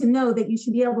enough to know that you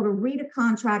should be able to read a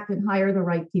contract and hire the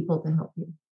right people to help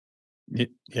you.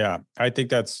 Yeah, I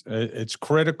think it's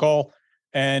critical.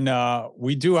 And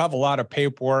we do have a lot of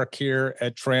paperwork here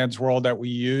at Transworld that we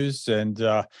use. And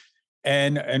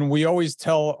we always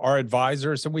tell our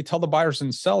advisors, and we tell the buyers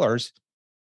and sellers,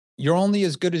 you're only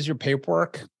as good as your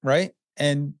paperwork, right?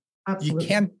 And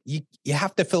Absolutely. you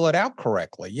have to fill it out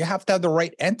correctly. You have to have the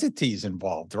right entities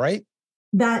involved, right?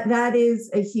 That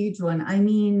is a huge one. I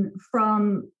mean,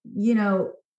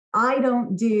 I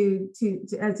don't do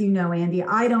as you know, Andy,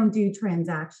 I don't do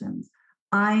transactions.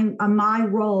 My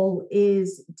role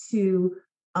is to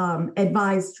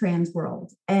advise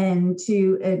Transworld and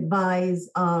to advise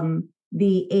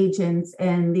the agents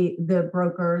and the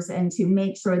brokers, and to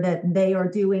make sure that they are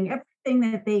doing everything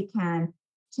that they can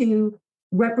to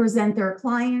represent their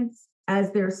clients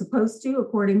as they're supposed to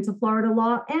according to Florida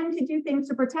law, and to do things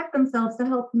to protect themselves to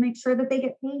help make sure that they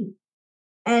get paid.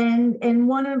 And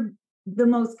one of the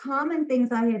most common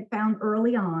things I had found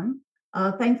early on,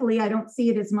 thankfully I don't see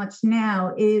it as much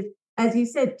now, is, as you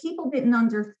said, people didn't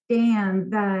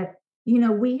understand that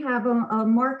we have a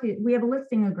market, we have a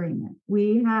listing agreement,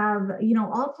 we have,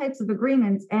 all types of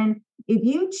agreements. And if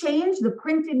you change the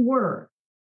printed word,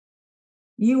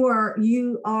 you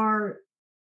are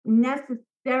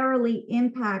necessarily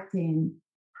impacting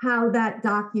how that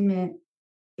document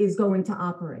is going to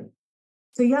operate.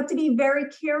 So you have to be very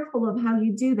careful of how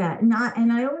you do that. And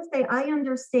I always say, I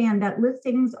understand that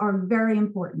listings are very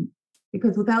important,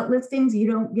 because without listings,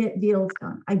 you don't get deals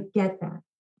done. I get that.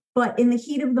 But in the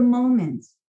heat of the moment,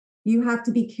 you have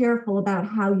to be careful about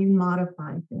how you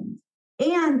modify things.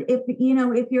 And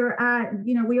if you're at,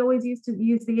 we always used to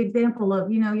use the example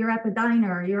of, you're at the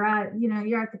diner, you're at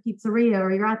the pizzeria,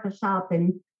 or you're at the shop,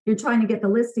 and you're trying to get the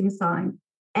listing signed,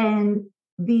 and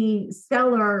the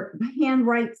seller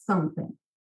handwrites something,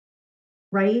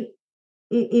 right?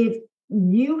 If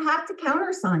you have to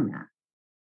countersign that,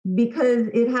 because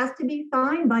it has to be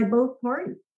signed by both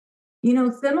parties.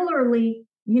 Similarly,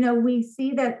 we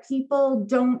see that people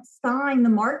don't sign the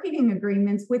marketing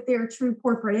agreements with their true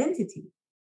corporate entity.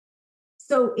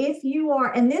 So if you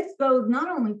are, and this goes not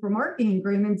only for marketing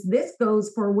agreements, this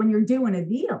goes for when you're doing a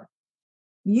deal.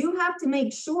 You have to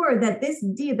make sure that this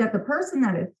deal, that the person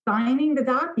that is signing the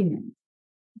document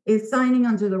is signing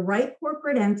under the right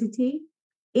corporate entity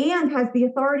and has the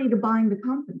authority to bind the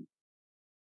company.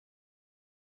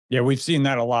 Yeah, we've seen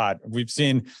that a lot. We've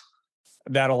seen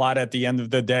that a lot at the end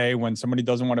of the day when somebody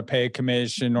doesn't want to pay a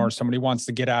commission or somebody wants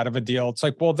to get out of a deal. It's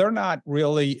like, well, they're not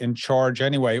really in charge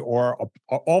anyway. Or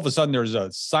all of a sudden there's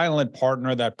a silent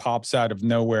partner that pops out of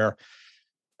nowhere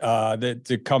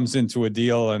that comes into a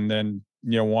deal and then,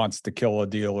 wants to kill a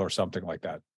deal or something like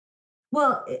that.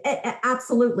 Well,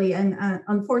 absolutely. And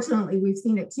unfortunately, we've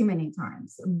seen it too many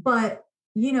times. But,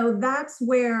 that's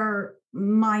where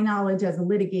my knowledge as a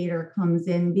litigator comes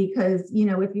in, because,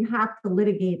 if you have to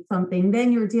litigate something,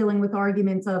 then you're dealing with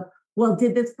arguments of, well,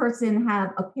 did this person have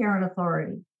apparent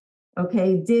authority?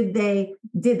 Okay. Did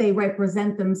they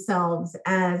represent themselves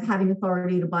as having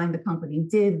authority to bind the company?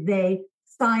 Did they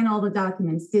sign all the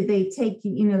documents? Did they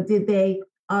did they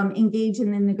engage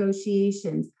in the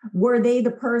negotiations? Were they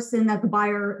the person that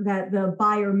the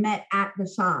buyer met at the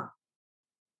shop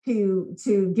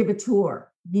to give a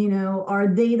tour? Are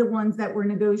they the ones that were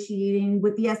negotiating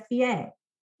with the SBA?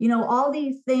 All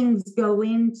these things go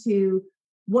into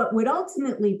what would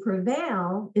ultimately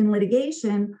prevail in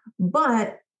litigation,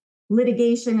 but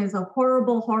litigation is a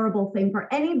horrible, horrible thing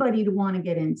for anybody to want to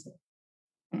get into.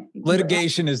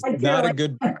 Litigation is not a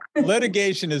good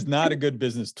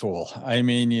business tool. I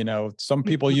mean, some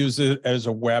people use it as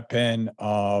a weapon,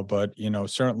 but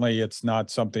certainly it's not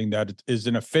something that is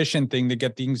an efficient thing to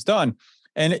get things done.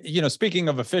 And, speaking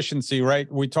of efficiency,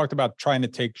 right, we talked about trying to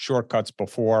take shortcuts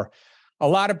before. A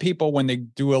lot of people, when they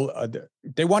do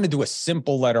they want to do a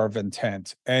simple letter of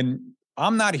intent. And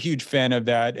I'm not a huge fan of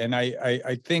that. And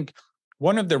I think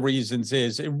one of the reasons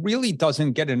is it really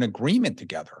doesn't get an agreement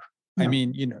together. No. I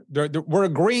mean, we're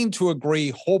agreeing to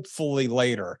agree hopefully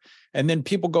later. And then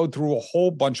people go through a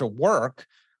whole bunch of work,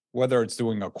 whether it's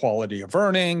doing a quality of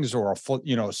earnings or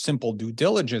a simple due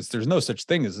diligence. There's no such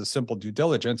thing as a simple due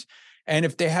diligence. And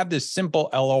if they have this simple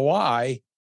LOI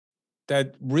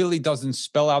that really doesn't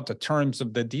spell out the terms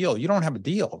of the deal, you don't have a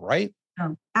deal, right?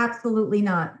 No, absolutely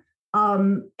not.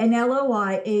 An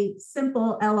LOI, a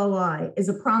simple LOI, is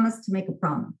a promise to make a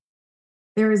promise.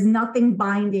 There is nothing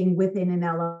binding within an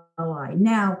LOI.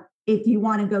 Now, if you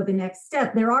want to go the next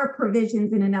step, there are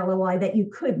provisions in an LOI that you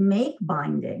could make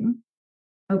binding.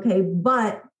 Okay,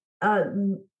 but as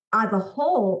a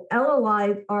whole,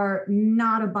 LOIs are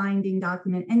not a binding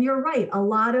document. And you're right, a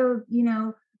lot of,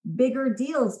 bigger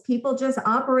deals, people just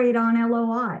operate on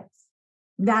LOIs.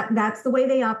 That's the way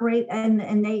they operate.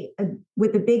 And they,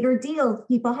 with the bigger deals,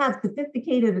 people have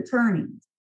sophisticated attorneys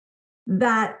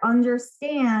that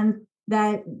understand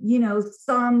that,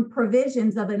 some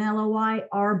provisions of an LOI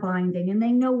are binding and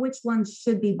they know which ones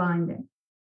should be binding.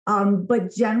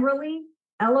 But generally,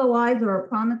 LOIs are a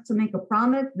promise to make a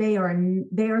promise. They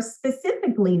are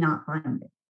specifically not binding.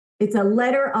 It's a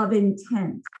letter of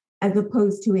intent as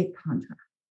opposed to a contract.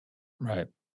 Right.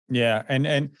 Yeah.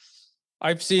 And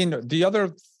I've seen the other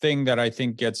thing that I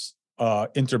think gets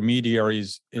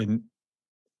intermediaries in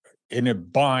a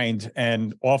bind,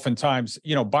 and oftentimes,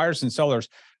 buyers and sellers.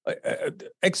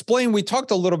 Explain. We talked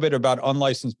a little bit about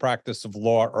unlicensed practice of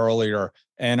law earlier,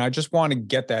 and I just want to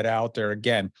get that out there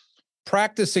again.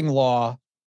 Practicing law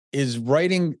is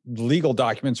writing legal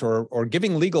documents or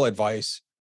giving legal advice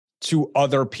to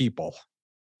other people.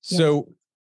 Yeah. So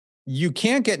you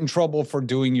can't get in trouble for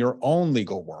doing your own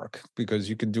legal work, because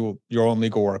you can do your own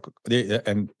legal work,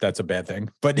 and that's a bad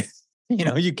thing. But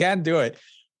you can do it.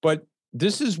 But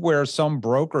this is where some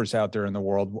brokers out there in the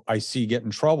world I see get in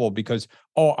trouble because,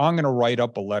 I'm going to write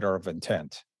up a letter of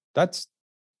intent. That's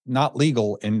not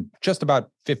legal in just about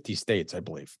 50 states, I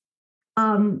believe.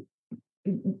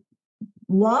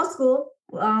 Law school,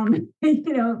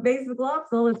 basic law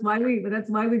school. That's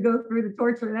why we go through the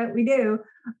torture that we do.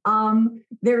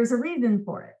 There's a reason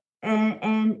for it.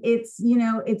 And it's,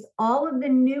 it's all of the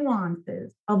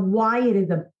nuances of why it is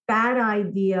a bad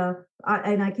idea.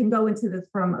 And I can go into this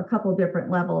from a couple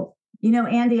different levels.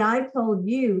 Andy, I told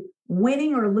you,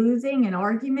 winning or losing an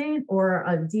argument or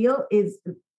a deal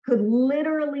could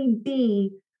literally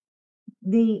be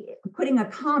putting a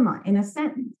comma in a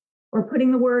sentence or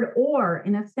putting the word "or"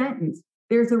 in a sentence.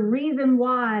 There's a reason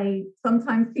why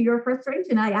sometimes, to your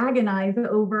frustration, I agonize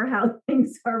over how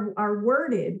things are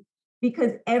worded,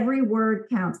 because every word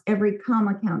counts, every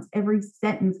comma counts, every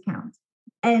sentence counts.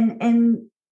 And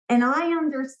I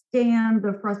understand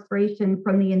the frustration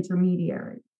from the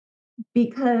intermediary,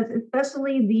 because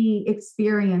especially the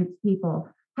experienced people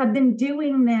have been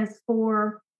doing this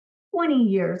for 20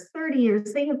 years, 30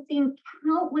 years. They have seen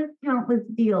countless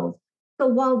deals. So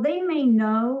while they may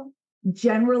know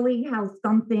generally how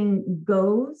something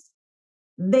goes,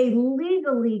 they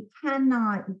legally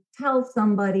cannot tell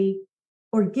somebody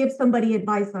or give somebody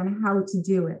advice on how to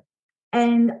do it.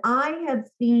 And I have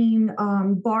seen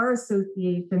bar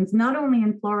associations, not only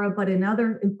in Florida, but in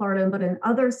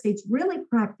other states, really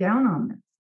crack down on this,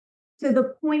 to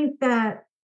the point that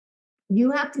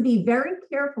you have to be very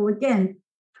careful. Again,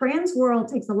 Transworld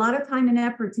takes a lot of time and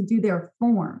effort to do their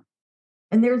form.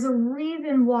 And there's a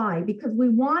reason why, because we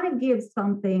want to give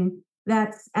something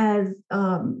that's as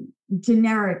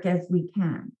generic as we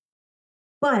can.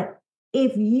 But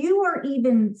if you are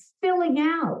even filling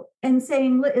out and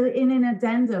saying in an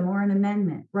addendum or an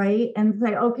amendment, right, and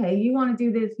say, okay, you want to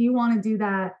do this, you want to do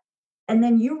that, and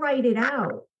then you write it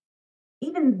out,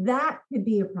 even that could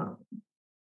be a problem.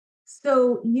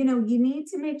 So, you need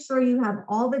to make sure you have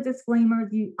all the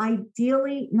disclaimers. You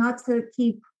ideally, not to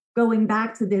keep going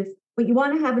back to this, but you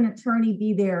want to have an attorney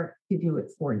be there to do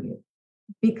it for you.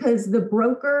 Because the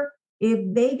broker,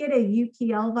 if they get a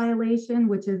UPL violation,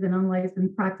 which is an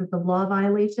unlicensed practice of law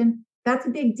violation, that's a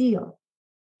big deal.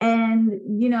 And,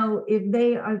 if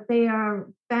they are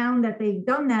found that they've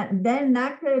done that, then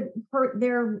that could hurt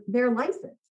their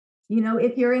license.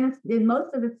 If you're in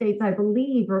most of the states, I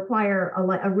believe, require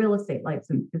a real estate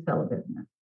license to sell a business.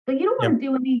 So you don't want to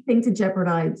do anything to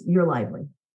jeopardize your livelihood.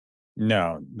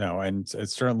 No. And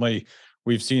it's certainly,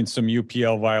 we've seen some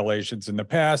UPL violations in the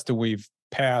past, and we've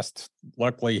passed,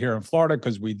 luckily, here in Florida,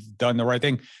 because we've done the right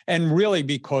thing. And really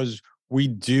because we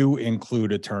do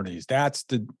include attorneys. That's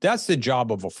the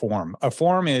job of a form. A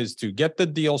form is to get the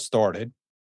deal started,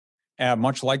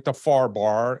 much like the FAR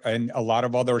bar, and a lot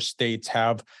of other states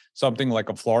have something like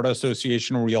a Florida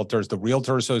Association of Realtors, the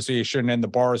Realtor Association and the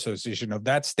Bar Association of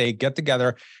that state get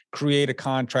together, create a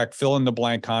contract, fill in the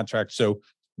blank contract, so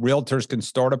realtors can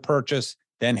start a purchase,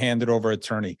 then hand it over to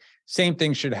attorney. Same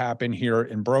thing should happen here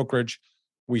in brokerage.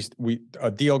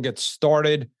 A deal gets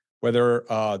started, whether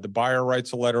the buyer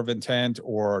writes a letter of intent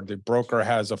or the broker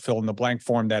has a fill in the blank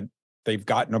form that they've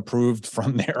gotten approved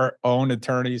from their own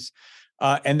attorneys.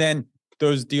 And then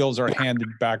those deals are handed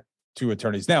back to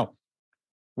attorneys. Now,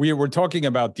 we were talking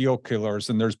about deal killers,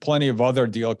 and there's plenty of other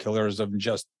deal killers of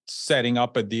just setting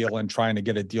up a deal and trying to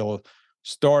get a deal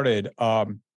started,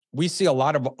 we see a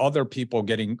lot of other people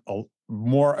getting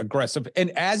more aggressive.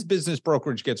 And as business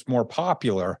brokerage gets more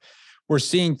popular, we're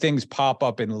seeing things pop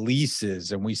up in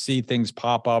leases, and we see things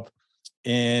pop up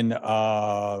in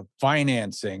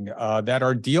financing that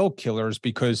are deal killers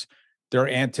because they're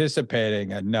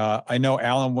anticipating. And I know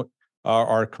Alan,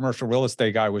 our commercial real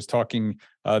estate guy, was talking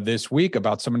this week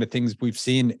about some of the things we've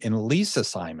seen in lease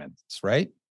assignments, right?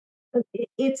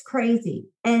 It's crazy.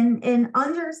 And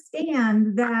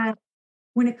understand that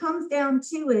when it comes down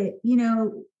to it,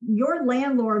 your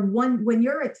landlord, when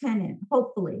you're a tenant,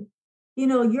 hopefully,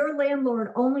 your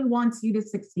landlord only wants you to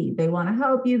succeed. They want to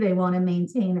help you. They want to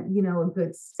maintain, a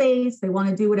good space. They want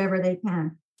to do whatever they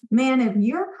can. Man, if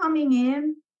you're coming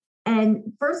in and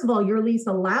first of all, your lease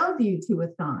allows you to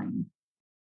assign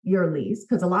your lease,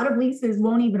 because a lot of leases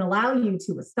won't even allow you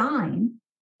to assign.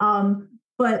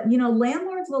 But,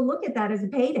 landlords will look at that as a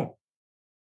payday.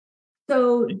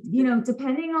 So,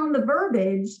 depending on the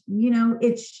verbiage,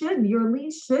 your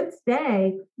lease should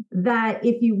say that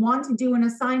if you want to do an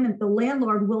assignment, the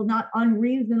landlord will not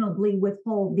unreasonably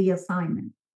withhold the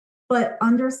assignment. But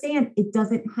understand, it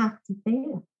doesn't have to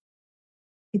fail.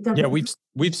 It doesn't. Yeah,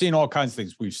 we've seen all kinds of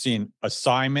things. We've seen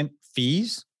assignment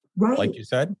fees, right, like you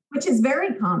said, which is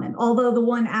very common. Although the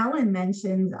one Alan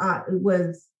mentioned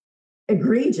was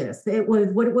egregious. It was,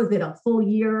 what was it, a full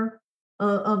year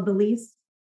of the lease?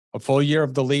 A full year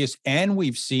of the lease. And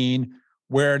we've seen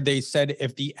where they said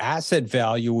if the asset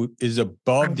value is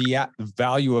above the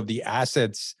value of the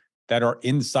assets that are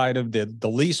inside of the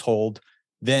leasehold,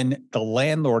 then the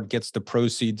landlord gets the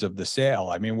proceeds of the sale.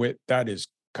 I mean, that is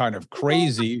kind of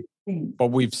crazy, but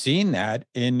we've seen that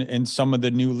in some of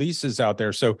the new leases out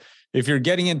there. So if you're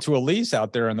getting into a lease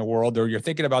out there in the world, or you're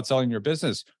thinking about selling your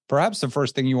business, perhaps the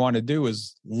first thing you want to do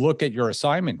is look at your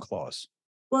assignment clause.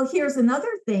 Well, here's another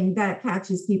thing that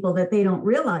catches people that they don't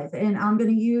realize. And I'm going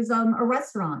to use a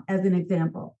restaurant as an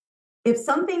example. If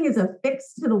something is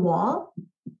affixed to the wall,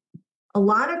 a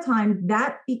lot of times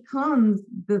that becomes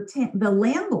the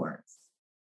landlord's,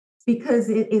 because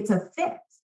it's affixed.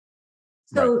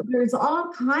 So right. There's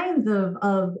all kinds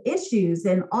of issues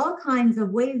and all kinds of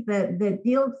ways that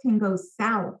deals can go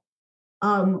south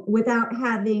without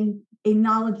having a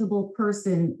knowledgeable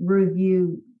person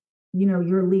review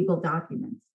your legal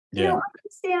documents. Yeah.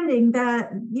 Understanding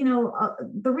that,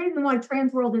 the reason why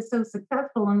Transworld is so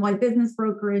successful and why business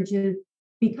brokerage is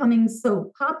becoming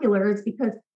so popular is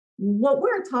because what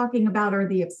we're talking about are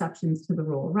the exceptions to the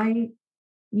rule, right?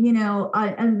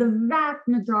 And the vast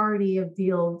majority of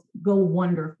deals go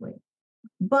wonderfully.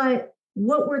 But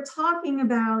what we're talking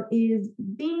about is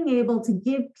being able to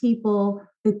give people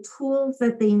the tools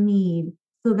that they need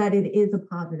so that it is a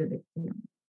positive experience.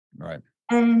 Right.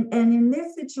 And in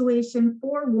this situation,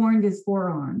 forewarned is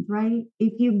forearmed, right?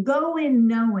 If you go in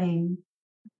knowing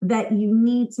that you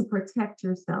need to protect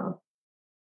yourself,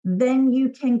 then you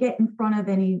can get in front of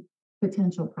any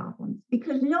potential problems,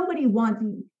 because you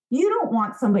don't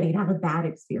want somebody to have a bad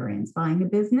experience buying a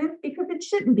business, because it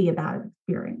shouldn't be a bad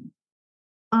experience.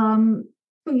 So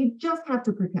you just have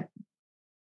to protect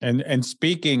them. And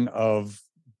speaking of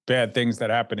bad things that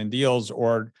happen in deals,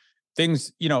 or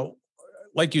things,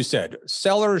 like you said,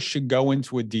 sellers should go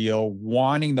into a deal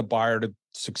wanting the buyer to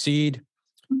succeed.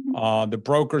 Mm-hmm. The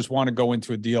brokers want to go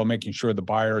into a deal making sure the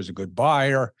buyer is a good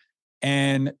buyer.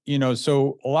 And,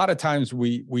 so a lot of times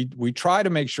we try to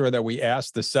make sure that we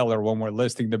ask the seller when we're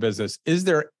listing the business, is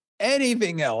there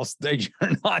anything else that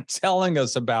you're not telling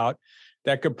us about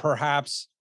that could perhaps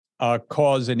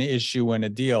cause an issue in a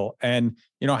deal? And,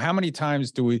 how many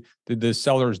times did the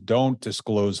sellers don't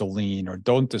disclose a lien or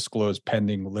don't disclose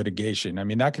pending litigation? I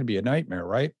mean, that could be a nightmare,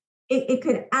 right? It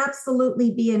could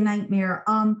absolutely be a nightmare.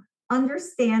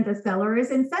 Understand a seller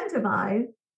is incentivized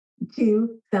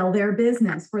to sell their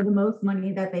business for the most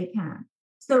money that they can.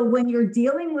 So when you're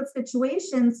dealing with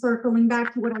situations, circling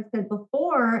back to what I said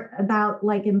before about,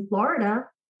 like in Florida,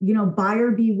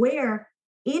 buyer beware,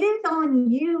 it is on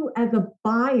you as a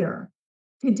buyer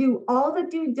to do all the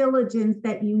due diligence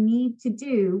that you need to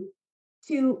do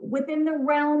to within the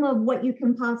realm of what you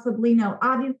can possibly know.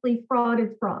 Obviously, fraud is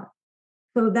fraud.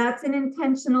 So that's an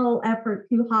intentional effort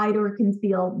to hide or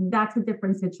conceal. That's a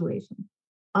different situation,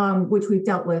 which we've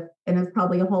dealt with, and it's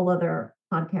probably a whole other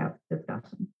podcast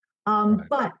discussion. Right.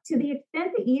 But to the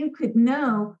extent that you could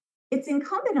know, it's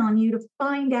incumbent on you to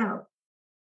find out.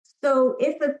 So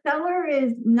if the seller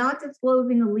is not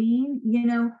disclosing a lien,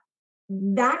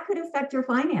 that could affect your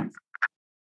finance.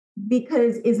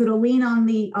 Because is it a lien on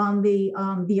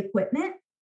the equipment?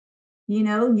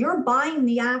 You're buying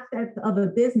the assets of a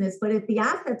business, but if the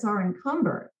assets are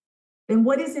encumbered, then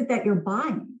what is it that you're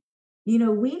buying?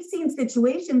 We've seen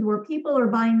situations where people are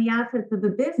buying the assets of the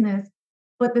business,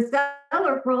 but the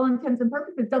seller, for all intents and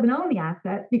purposes, doesn't own the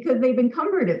asset because they've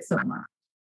encumbered it so much.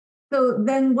 So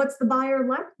then what's the buyer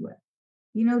left with?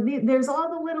 There's all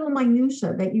the little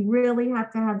minutia that you really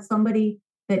have to have somebody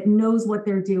that knows what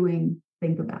they're doing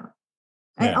think about.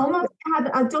 Yeah. And almost you have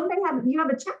a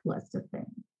checklist of things.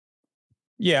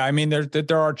 Yeah, I mean, there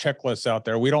are checklists out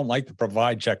there. We don't like to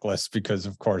provide checklists because,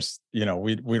 of course, we don't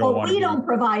want to. We don't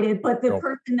provide it, but the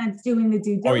person that's doing the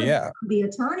due diligence, the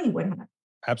attorney would have.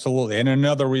 Absolutely. And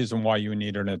another reason why you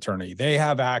need an attorney, they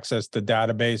have access to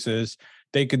databases.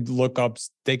 They could look up,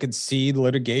 they could see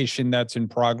litigation that's in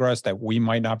progress that we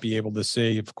might not be able to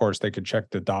see. Of course, they could check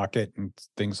the docket and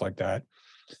things like that.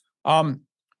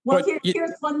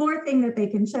 Here's one more thing that they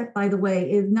can check, by the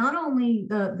way, is not only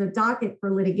the docket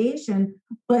for litigation,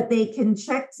 but they can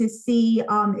check to see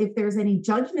if there's any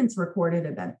judgments recorded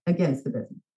against the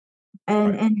business.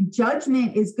 And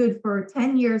judgment is good for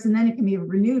 10 years, and then it can be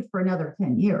renewed for another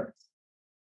 10 years.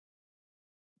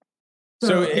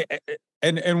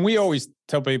 And we always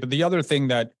tell people, the other thing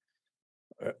that,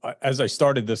 as I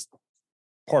started this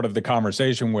part of the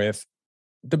conversation with,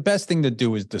 the best thing to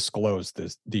do is disclose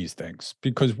these things,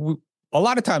 because a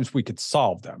lot of times we could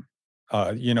solve them,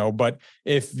 but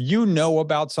if you know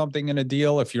about something in a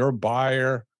deal, if you're a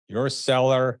buyer, you're a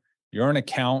seller, you're an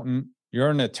accountant, you're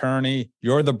an attorney,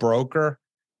 you're the broker,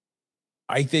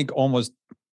 I think almost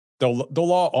the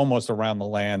law almost around the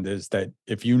land is that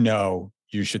if you know,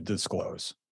 you should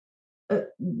disclose.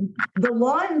 The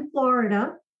law in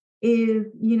Florida is,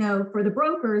 for the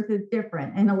brokers is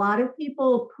different. And a lot of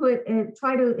people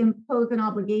try to impose an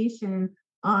obligation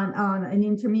on an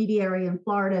intermediary in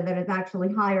Florida that is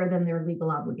actually higher than their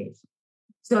legal obligation.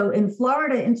 So in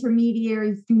Florida,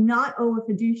 intermediaries do not owe a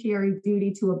fiduciary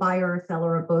duty to a buyer or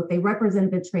seller or both. They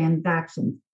represent the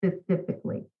transaction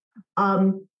specifically.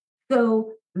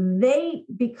 So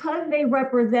because they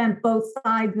represent both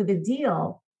sides of the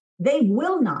deal, they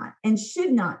will not and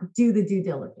should not do the due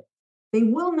diligence. They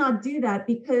will not do that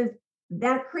because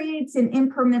that creates an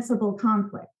impermissible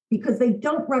conflict, because they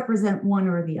don't represent one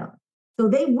or the other. So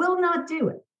they will not do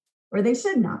it, or they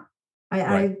should not.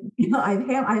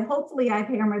 Hopefully I've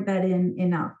hammered that in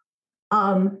enough.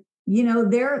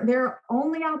 Their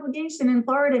only obligation in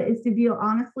Florida is to deal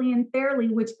honestly and fairly,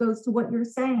 which goes to what you're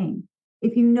saying.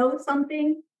 If you know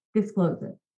something, disclose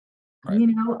it. Right.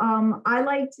 I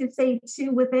like to say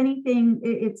too, with anything,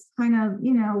 it's kind of,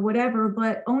 whatever,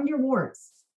 but own your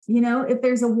warts. If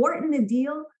there's a wart in the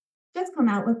deal, just come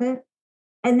out with it.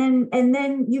 And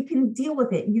then you can deal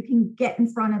with it. You can get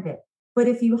in front of it. But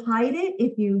if you hide it,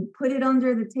 if you put it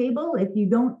under the table, if you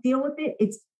don't deal with it,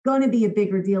 it's going to be a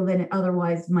bigger deal than it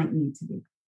otherwise might need to be.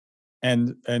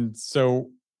 And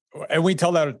we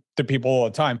tell that to people all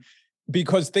the time,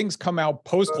 because things come out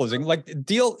post-closing, like the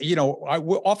deal,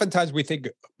 oftentimes we think,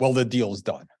 well, the deal's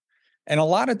done. And a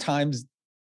lot of times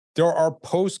there are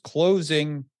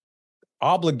post-closing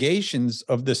obligations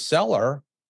of the seller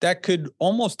that could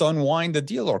almost unwind the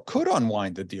deal, or could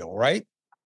unwind the deal, right?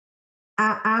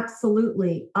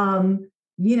 Absolutely.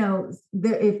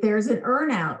 If there's an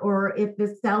earnout, or if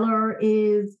the seller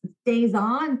stays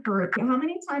on for it, how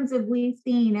many times have we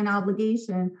seen an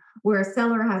obligation where a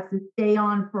seller has to stay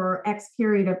on for X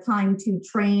period of time to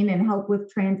train and help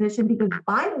with transition? Because,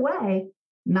 by the way,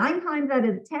 9 times out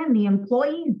of 10, the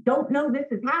employees don't know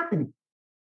this is happening.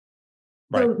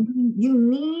 Right. So you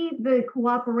need the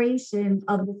cooperation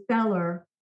of the seller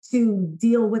to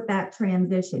deal with that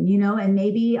transition, and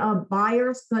maybe a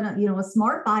buyer's gonna, a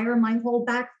smart buyer might hold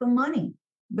back some money,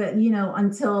 but,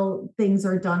 until things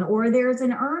are done, or there's an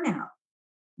earnout,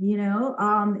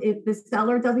 if the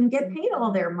seller doesn't get paid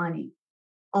all their money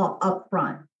up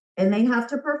front and they have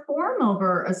to perform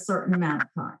over a certain amount of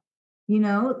time.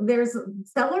 There's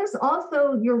sellers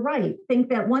also, you're right, think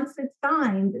that once it's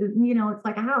signed, it's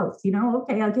like a house,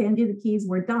 okay, I'll hand you the keys,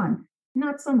 we're done.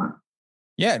 Not so much.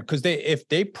 Yeah, because if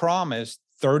they promise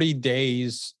 30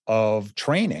 days of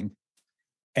training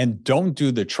and don't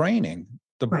do the training,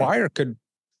 the buyer could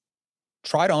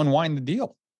try to unwind the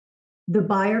deal. The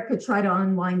buyer could try to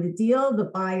unwind the deal.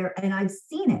 And I've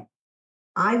seen it.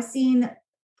 That's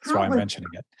why I'm mentioning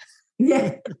it.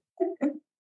 Yeah.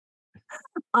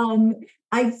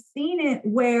 I've seen it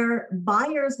where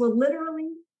buyers will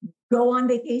literally go on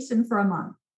vacation for a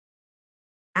month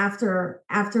after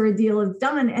a deal is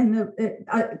done, and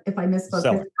if I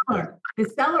misspoke, the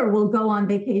seller will go on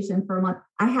vacation for a month.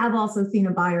 I have also seen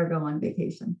a buyer go on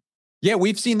vacation. Yeah,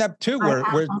 we've seen that too, where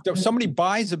somebody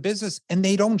buys a business and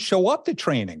they don't show up to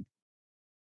training.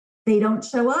 They don't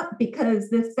show up because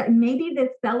maybe the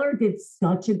seller did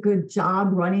such a good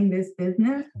job running this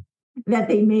business that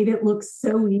they made it look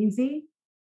so easy.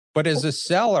 But as a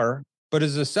seller,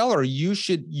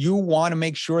 you want to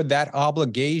make sure that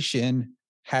obligation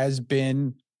has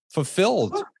been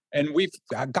fulfilled. Sure. And we've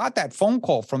got that phone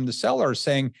call from the seller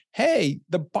saying, hey,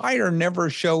 the buyer never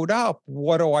showed up.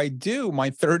 What do I do? My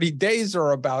 30 days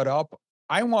are about up.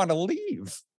 I want to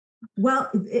leave. Well,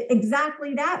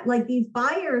 exactly that. Like these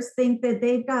buyers think that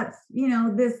they've got,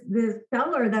 this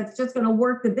seller that's just going to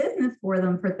work the business for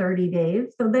them for 30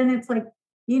 days. So then it's like,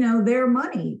 their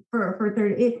money for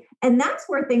 30. And that's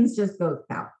where things just go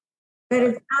south. That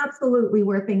is absolutely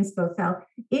where things go south.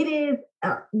 It is,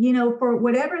 for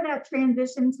whatever that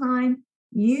transition time,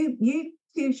 you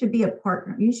two should be a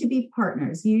partner. You should be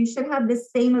partners. You should have the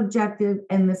same objective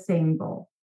and the same goal.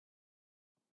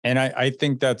 And I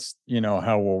think that's,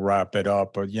 how we'll wrap it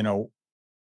up. But,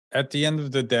 at the end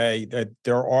of the day,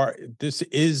 this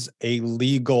is a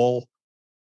legal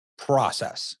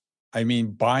process. I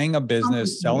mean, buying a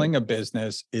business, selling a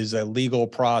business is a legal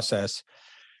process.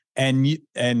 And you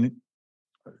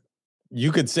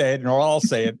could say it, or I'll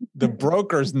say it, the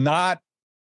broker's not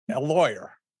a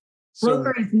lawyer.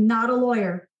 Broker is not a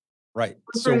lawyer. Right.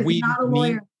 So we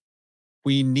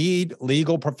need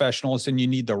legal professionals, and you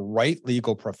need the right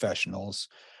legal professionals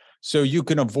so you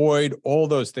can avoid all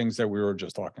those things that we were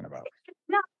just talking about.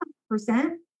 Not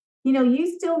 100%.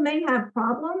 You still may have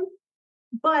problems,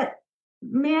 but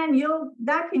man,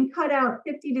 that can cut out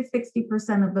 50 to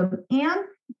 60% of them. And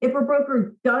if a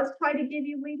broker does try to give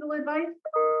you legal advice,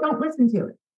 don't listen to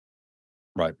it.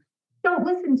 Right. Don't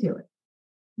listen to it,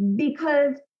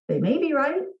 because they may be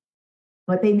right,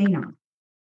 but they may not.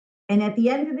 And at the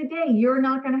end of the day, you're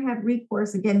not going to have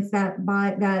recourse against that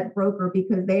broker,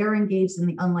 because they are engaged in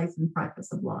the unlicensed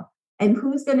practice of law. And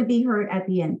who's going to be hurt at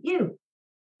the end? You.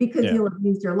 Because you'll have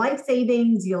used your life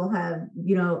savings. You'll have,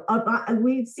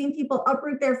 we've seen people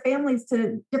uproot their families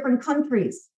to different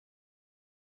countries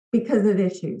because of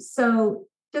issues. So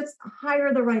just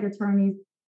hire the right attorneys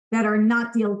that are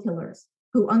not deal killers,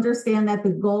 who understand that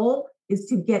the goal is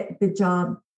to get the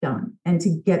job done and to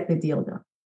get the deal done.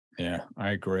 Yeah, I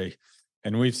agree.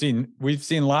 And we've seen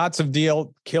lots of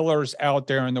deal killers out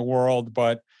there in the world,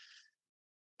 but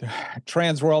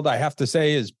Transworld, I have to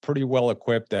say, is pretty well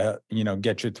equipped to,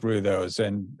 get you through those.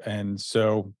 And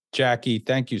so, Jackie,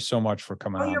 thank you so much for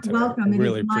coming on. You're today. welcome. I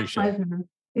really appreciate it.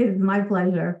 It is my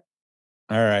pleasure.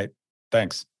 All right.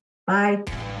 Thanks. Bye.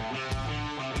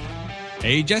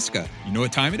 Hey, Jessica, you know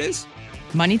what time it is?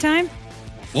 Money time?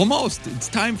 Almost. It's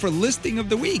time for Listing of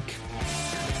the Week.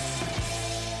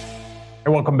 Hey,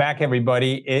 welcome back,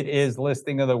 everybody. It is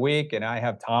Listing of the Week, and I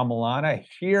have Tom Milana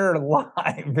here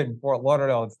live in Fort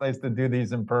Lauderdale. It's nice to do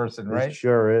these in person, right? It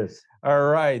sure is. All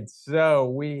right. So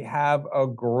we have a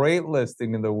great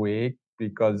Listing of the Week,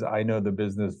 because I know the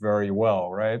business very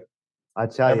well, right? I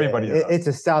tell Everybody you, it's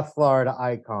a South Florida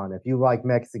icon. If you like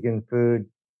Mexican food,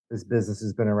 this business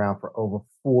has been around for over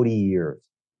 40 years,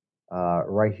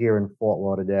 right here in Fort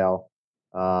Lauderdale.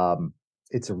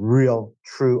 It's a real,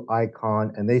 true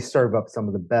icon, and they serve up some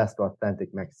of the best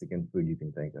authentic Mexican food you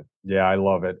can think of. Yeah, I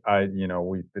love it.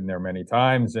 We've been there many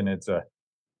times, and it's a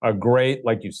great,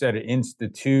 like you said,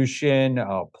 institution,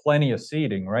 plenty of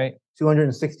seating, right?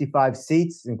 265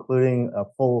 seats, including a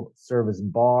full service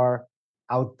bar,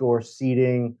 outdoor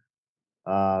seating,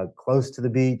 close to the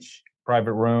beach.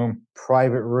 Private room,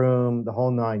 the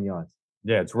whole 9 yards.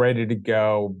 Yeah, it's ready to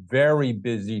go. Very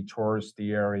busy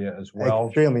touristy area as well.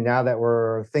 Extremely. Now that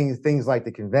we're things like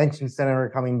the convention center are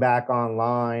coming back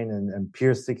online, and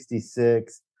Pier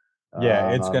 66.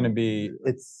 Yeah, it's going to be.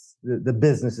 It's the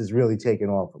business is really taking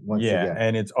off once again. Yeah,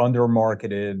 and it's under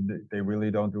marketed. They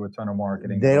really don't do a ton of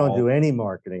marketing. They don't do any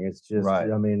marketing. It's just,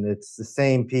 right. I mean, it's the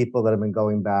same people that have been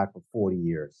going back for 40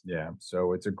 years. Yeah,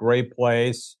 so it's a great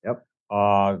place. Yep.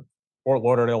 Fort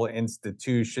Lauderdale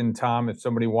institution, Tom, if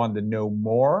somebody wanted to know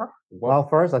more. Well,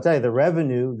 first, I'll tell you, the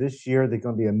revenue this year, they're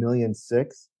going to be $1.6 million.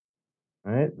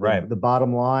 Right. The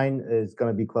bottom line is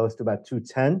going to be close to about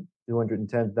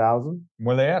 $210,000.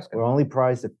 What are they asking? We're only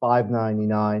priced at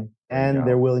 $599, and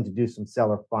they're willing to do some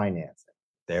seller financing.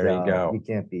 There you go. You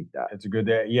can't beat that. It's a good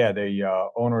day. Yeah, the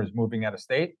owner is moving out of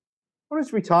state.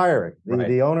 Owner's retiring. Right.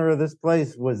 The owner of this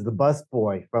place was the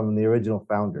busboy from the original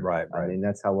founder. Right. I mean,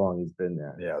 that's how long he's been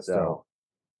there. Yeah. So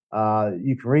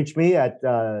you can reach me at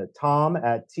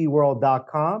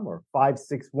tom@tworld.com or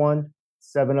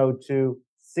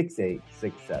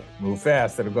 561-702-6867. Move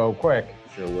fast. It'll go quick.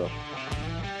 Sure will.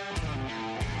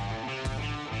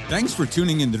 Thanks for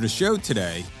tuning into the show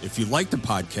today. If you like the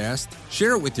podcast,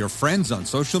 share it with your friends on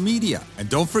social media. And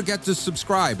don't forget to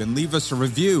subscribe and leave us a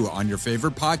review on your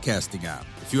favorite podcasting app.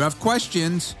 If you have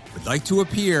questions, would like to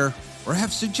appear, or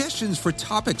have suggestions for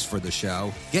topics for the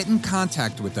show, get in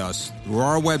contact with us through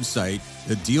our website,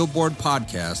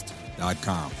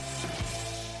 thedealboardpodcast.com.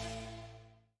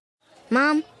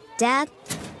 Mom, Dad,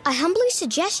 I humbly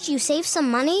suggest you save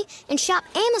some money and shop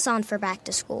Amazon for back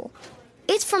to school.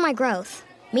 It's for my growth,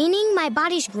 meaning my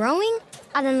body's growing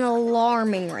at an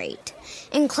alarming rate.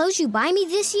 And clothes you buy me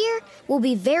this year will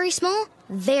be very small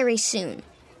very soon.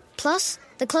 Plus,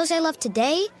 the clothes I love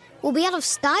today will be out of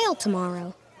style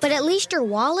tomorrow. But at least your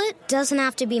wallet doesn't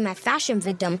have to be my fashion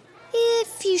victim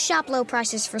if you shop low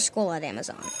prices for school at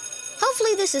Amazon.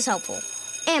 Hopefully this is helpful.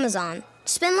 Amazon.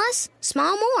 Spend less,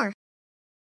 smile more.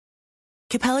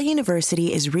 Capella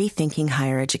University is rethinking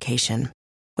higher education.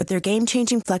 With their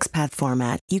game-changing FlexPath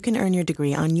format, you can earn your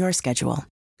degree on your schedule,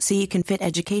 so you can fit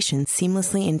education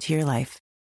seamlessly into your life.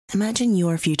 Imagine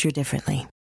your future differently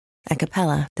at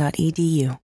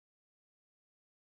capella.edu.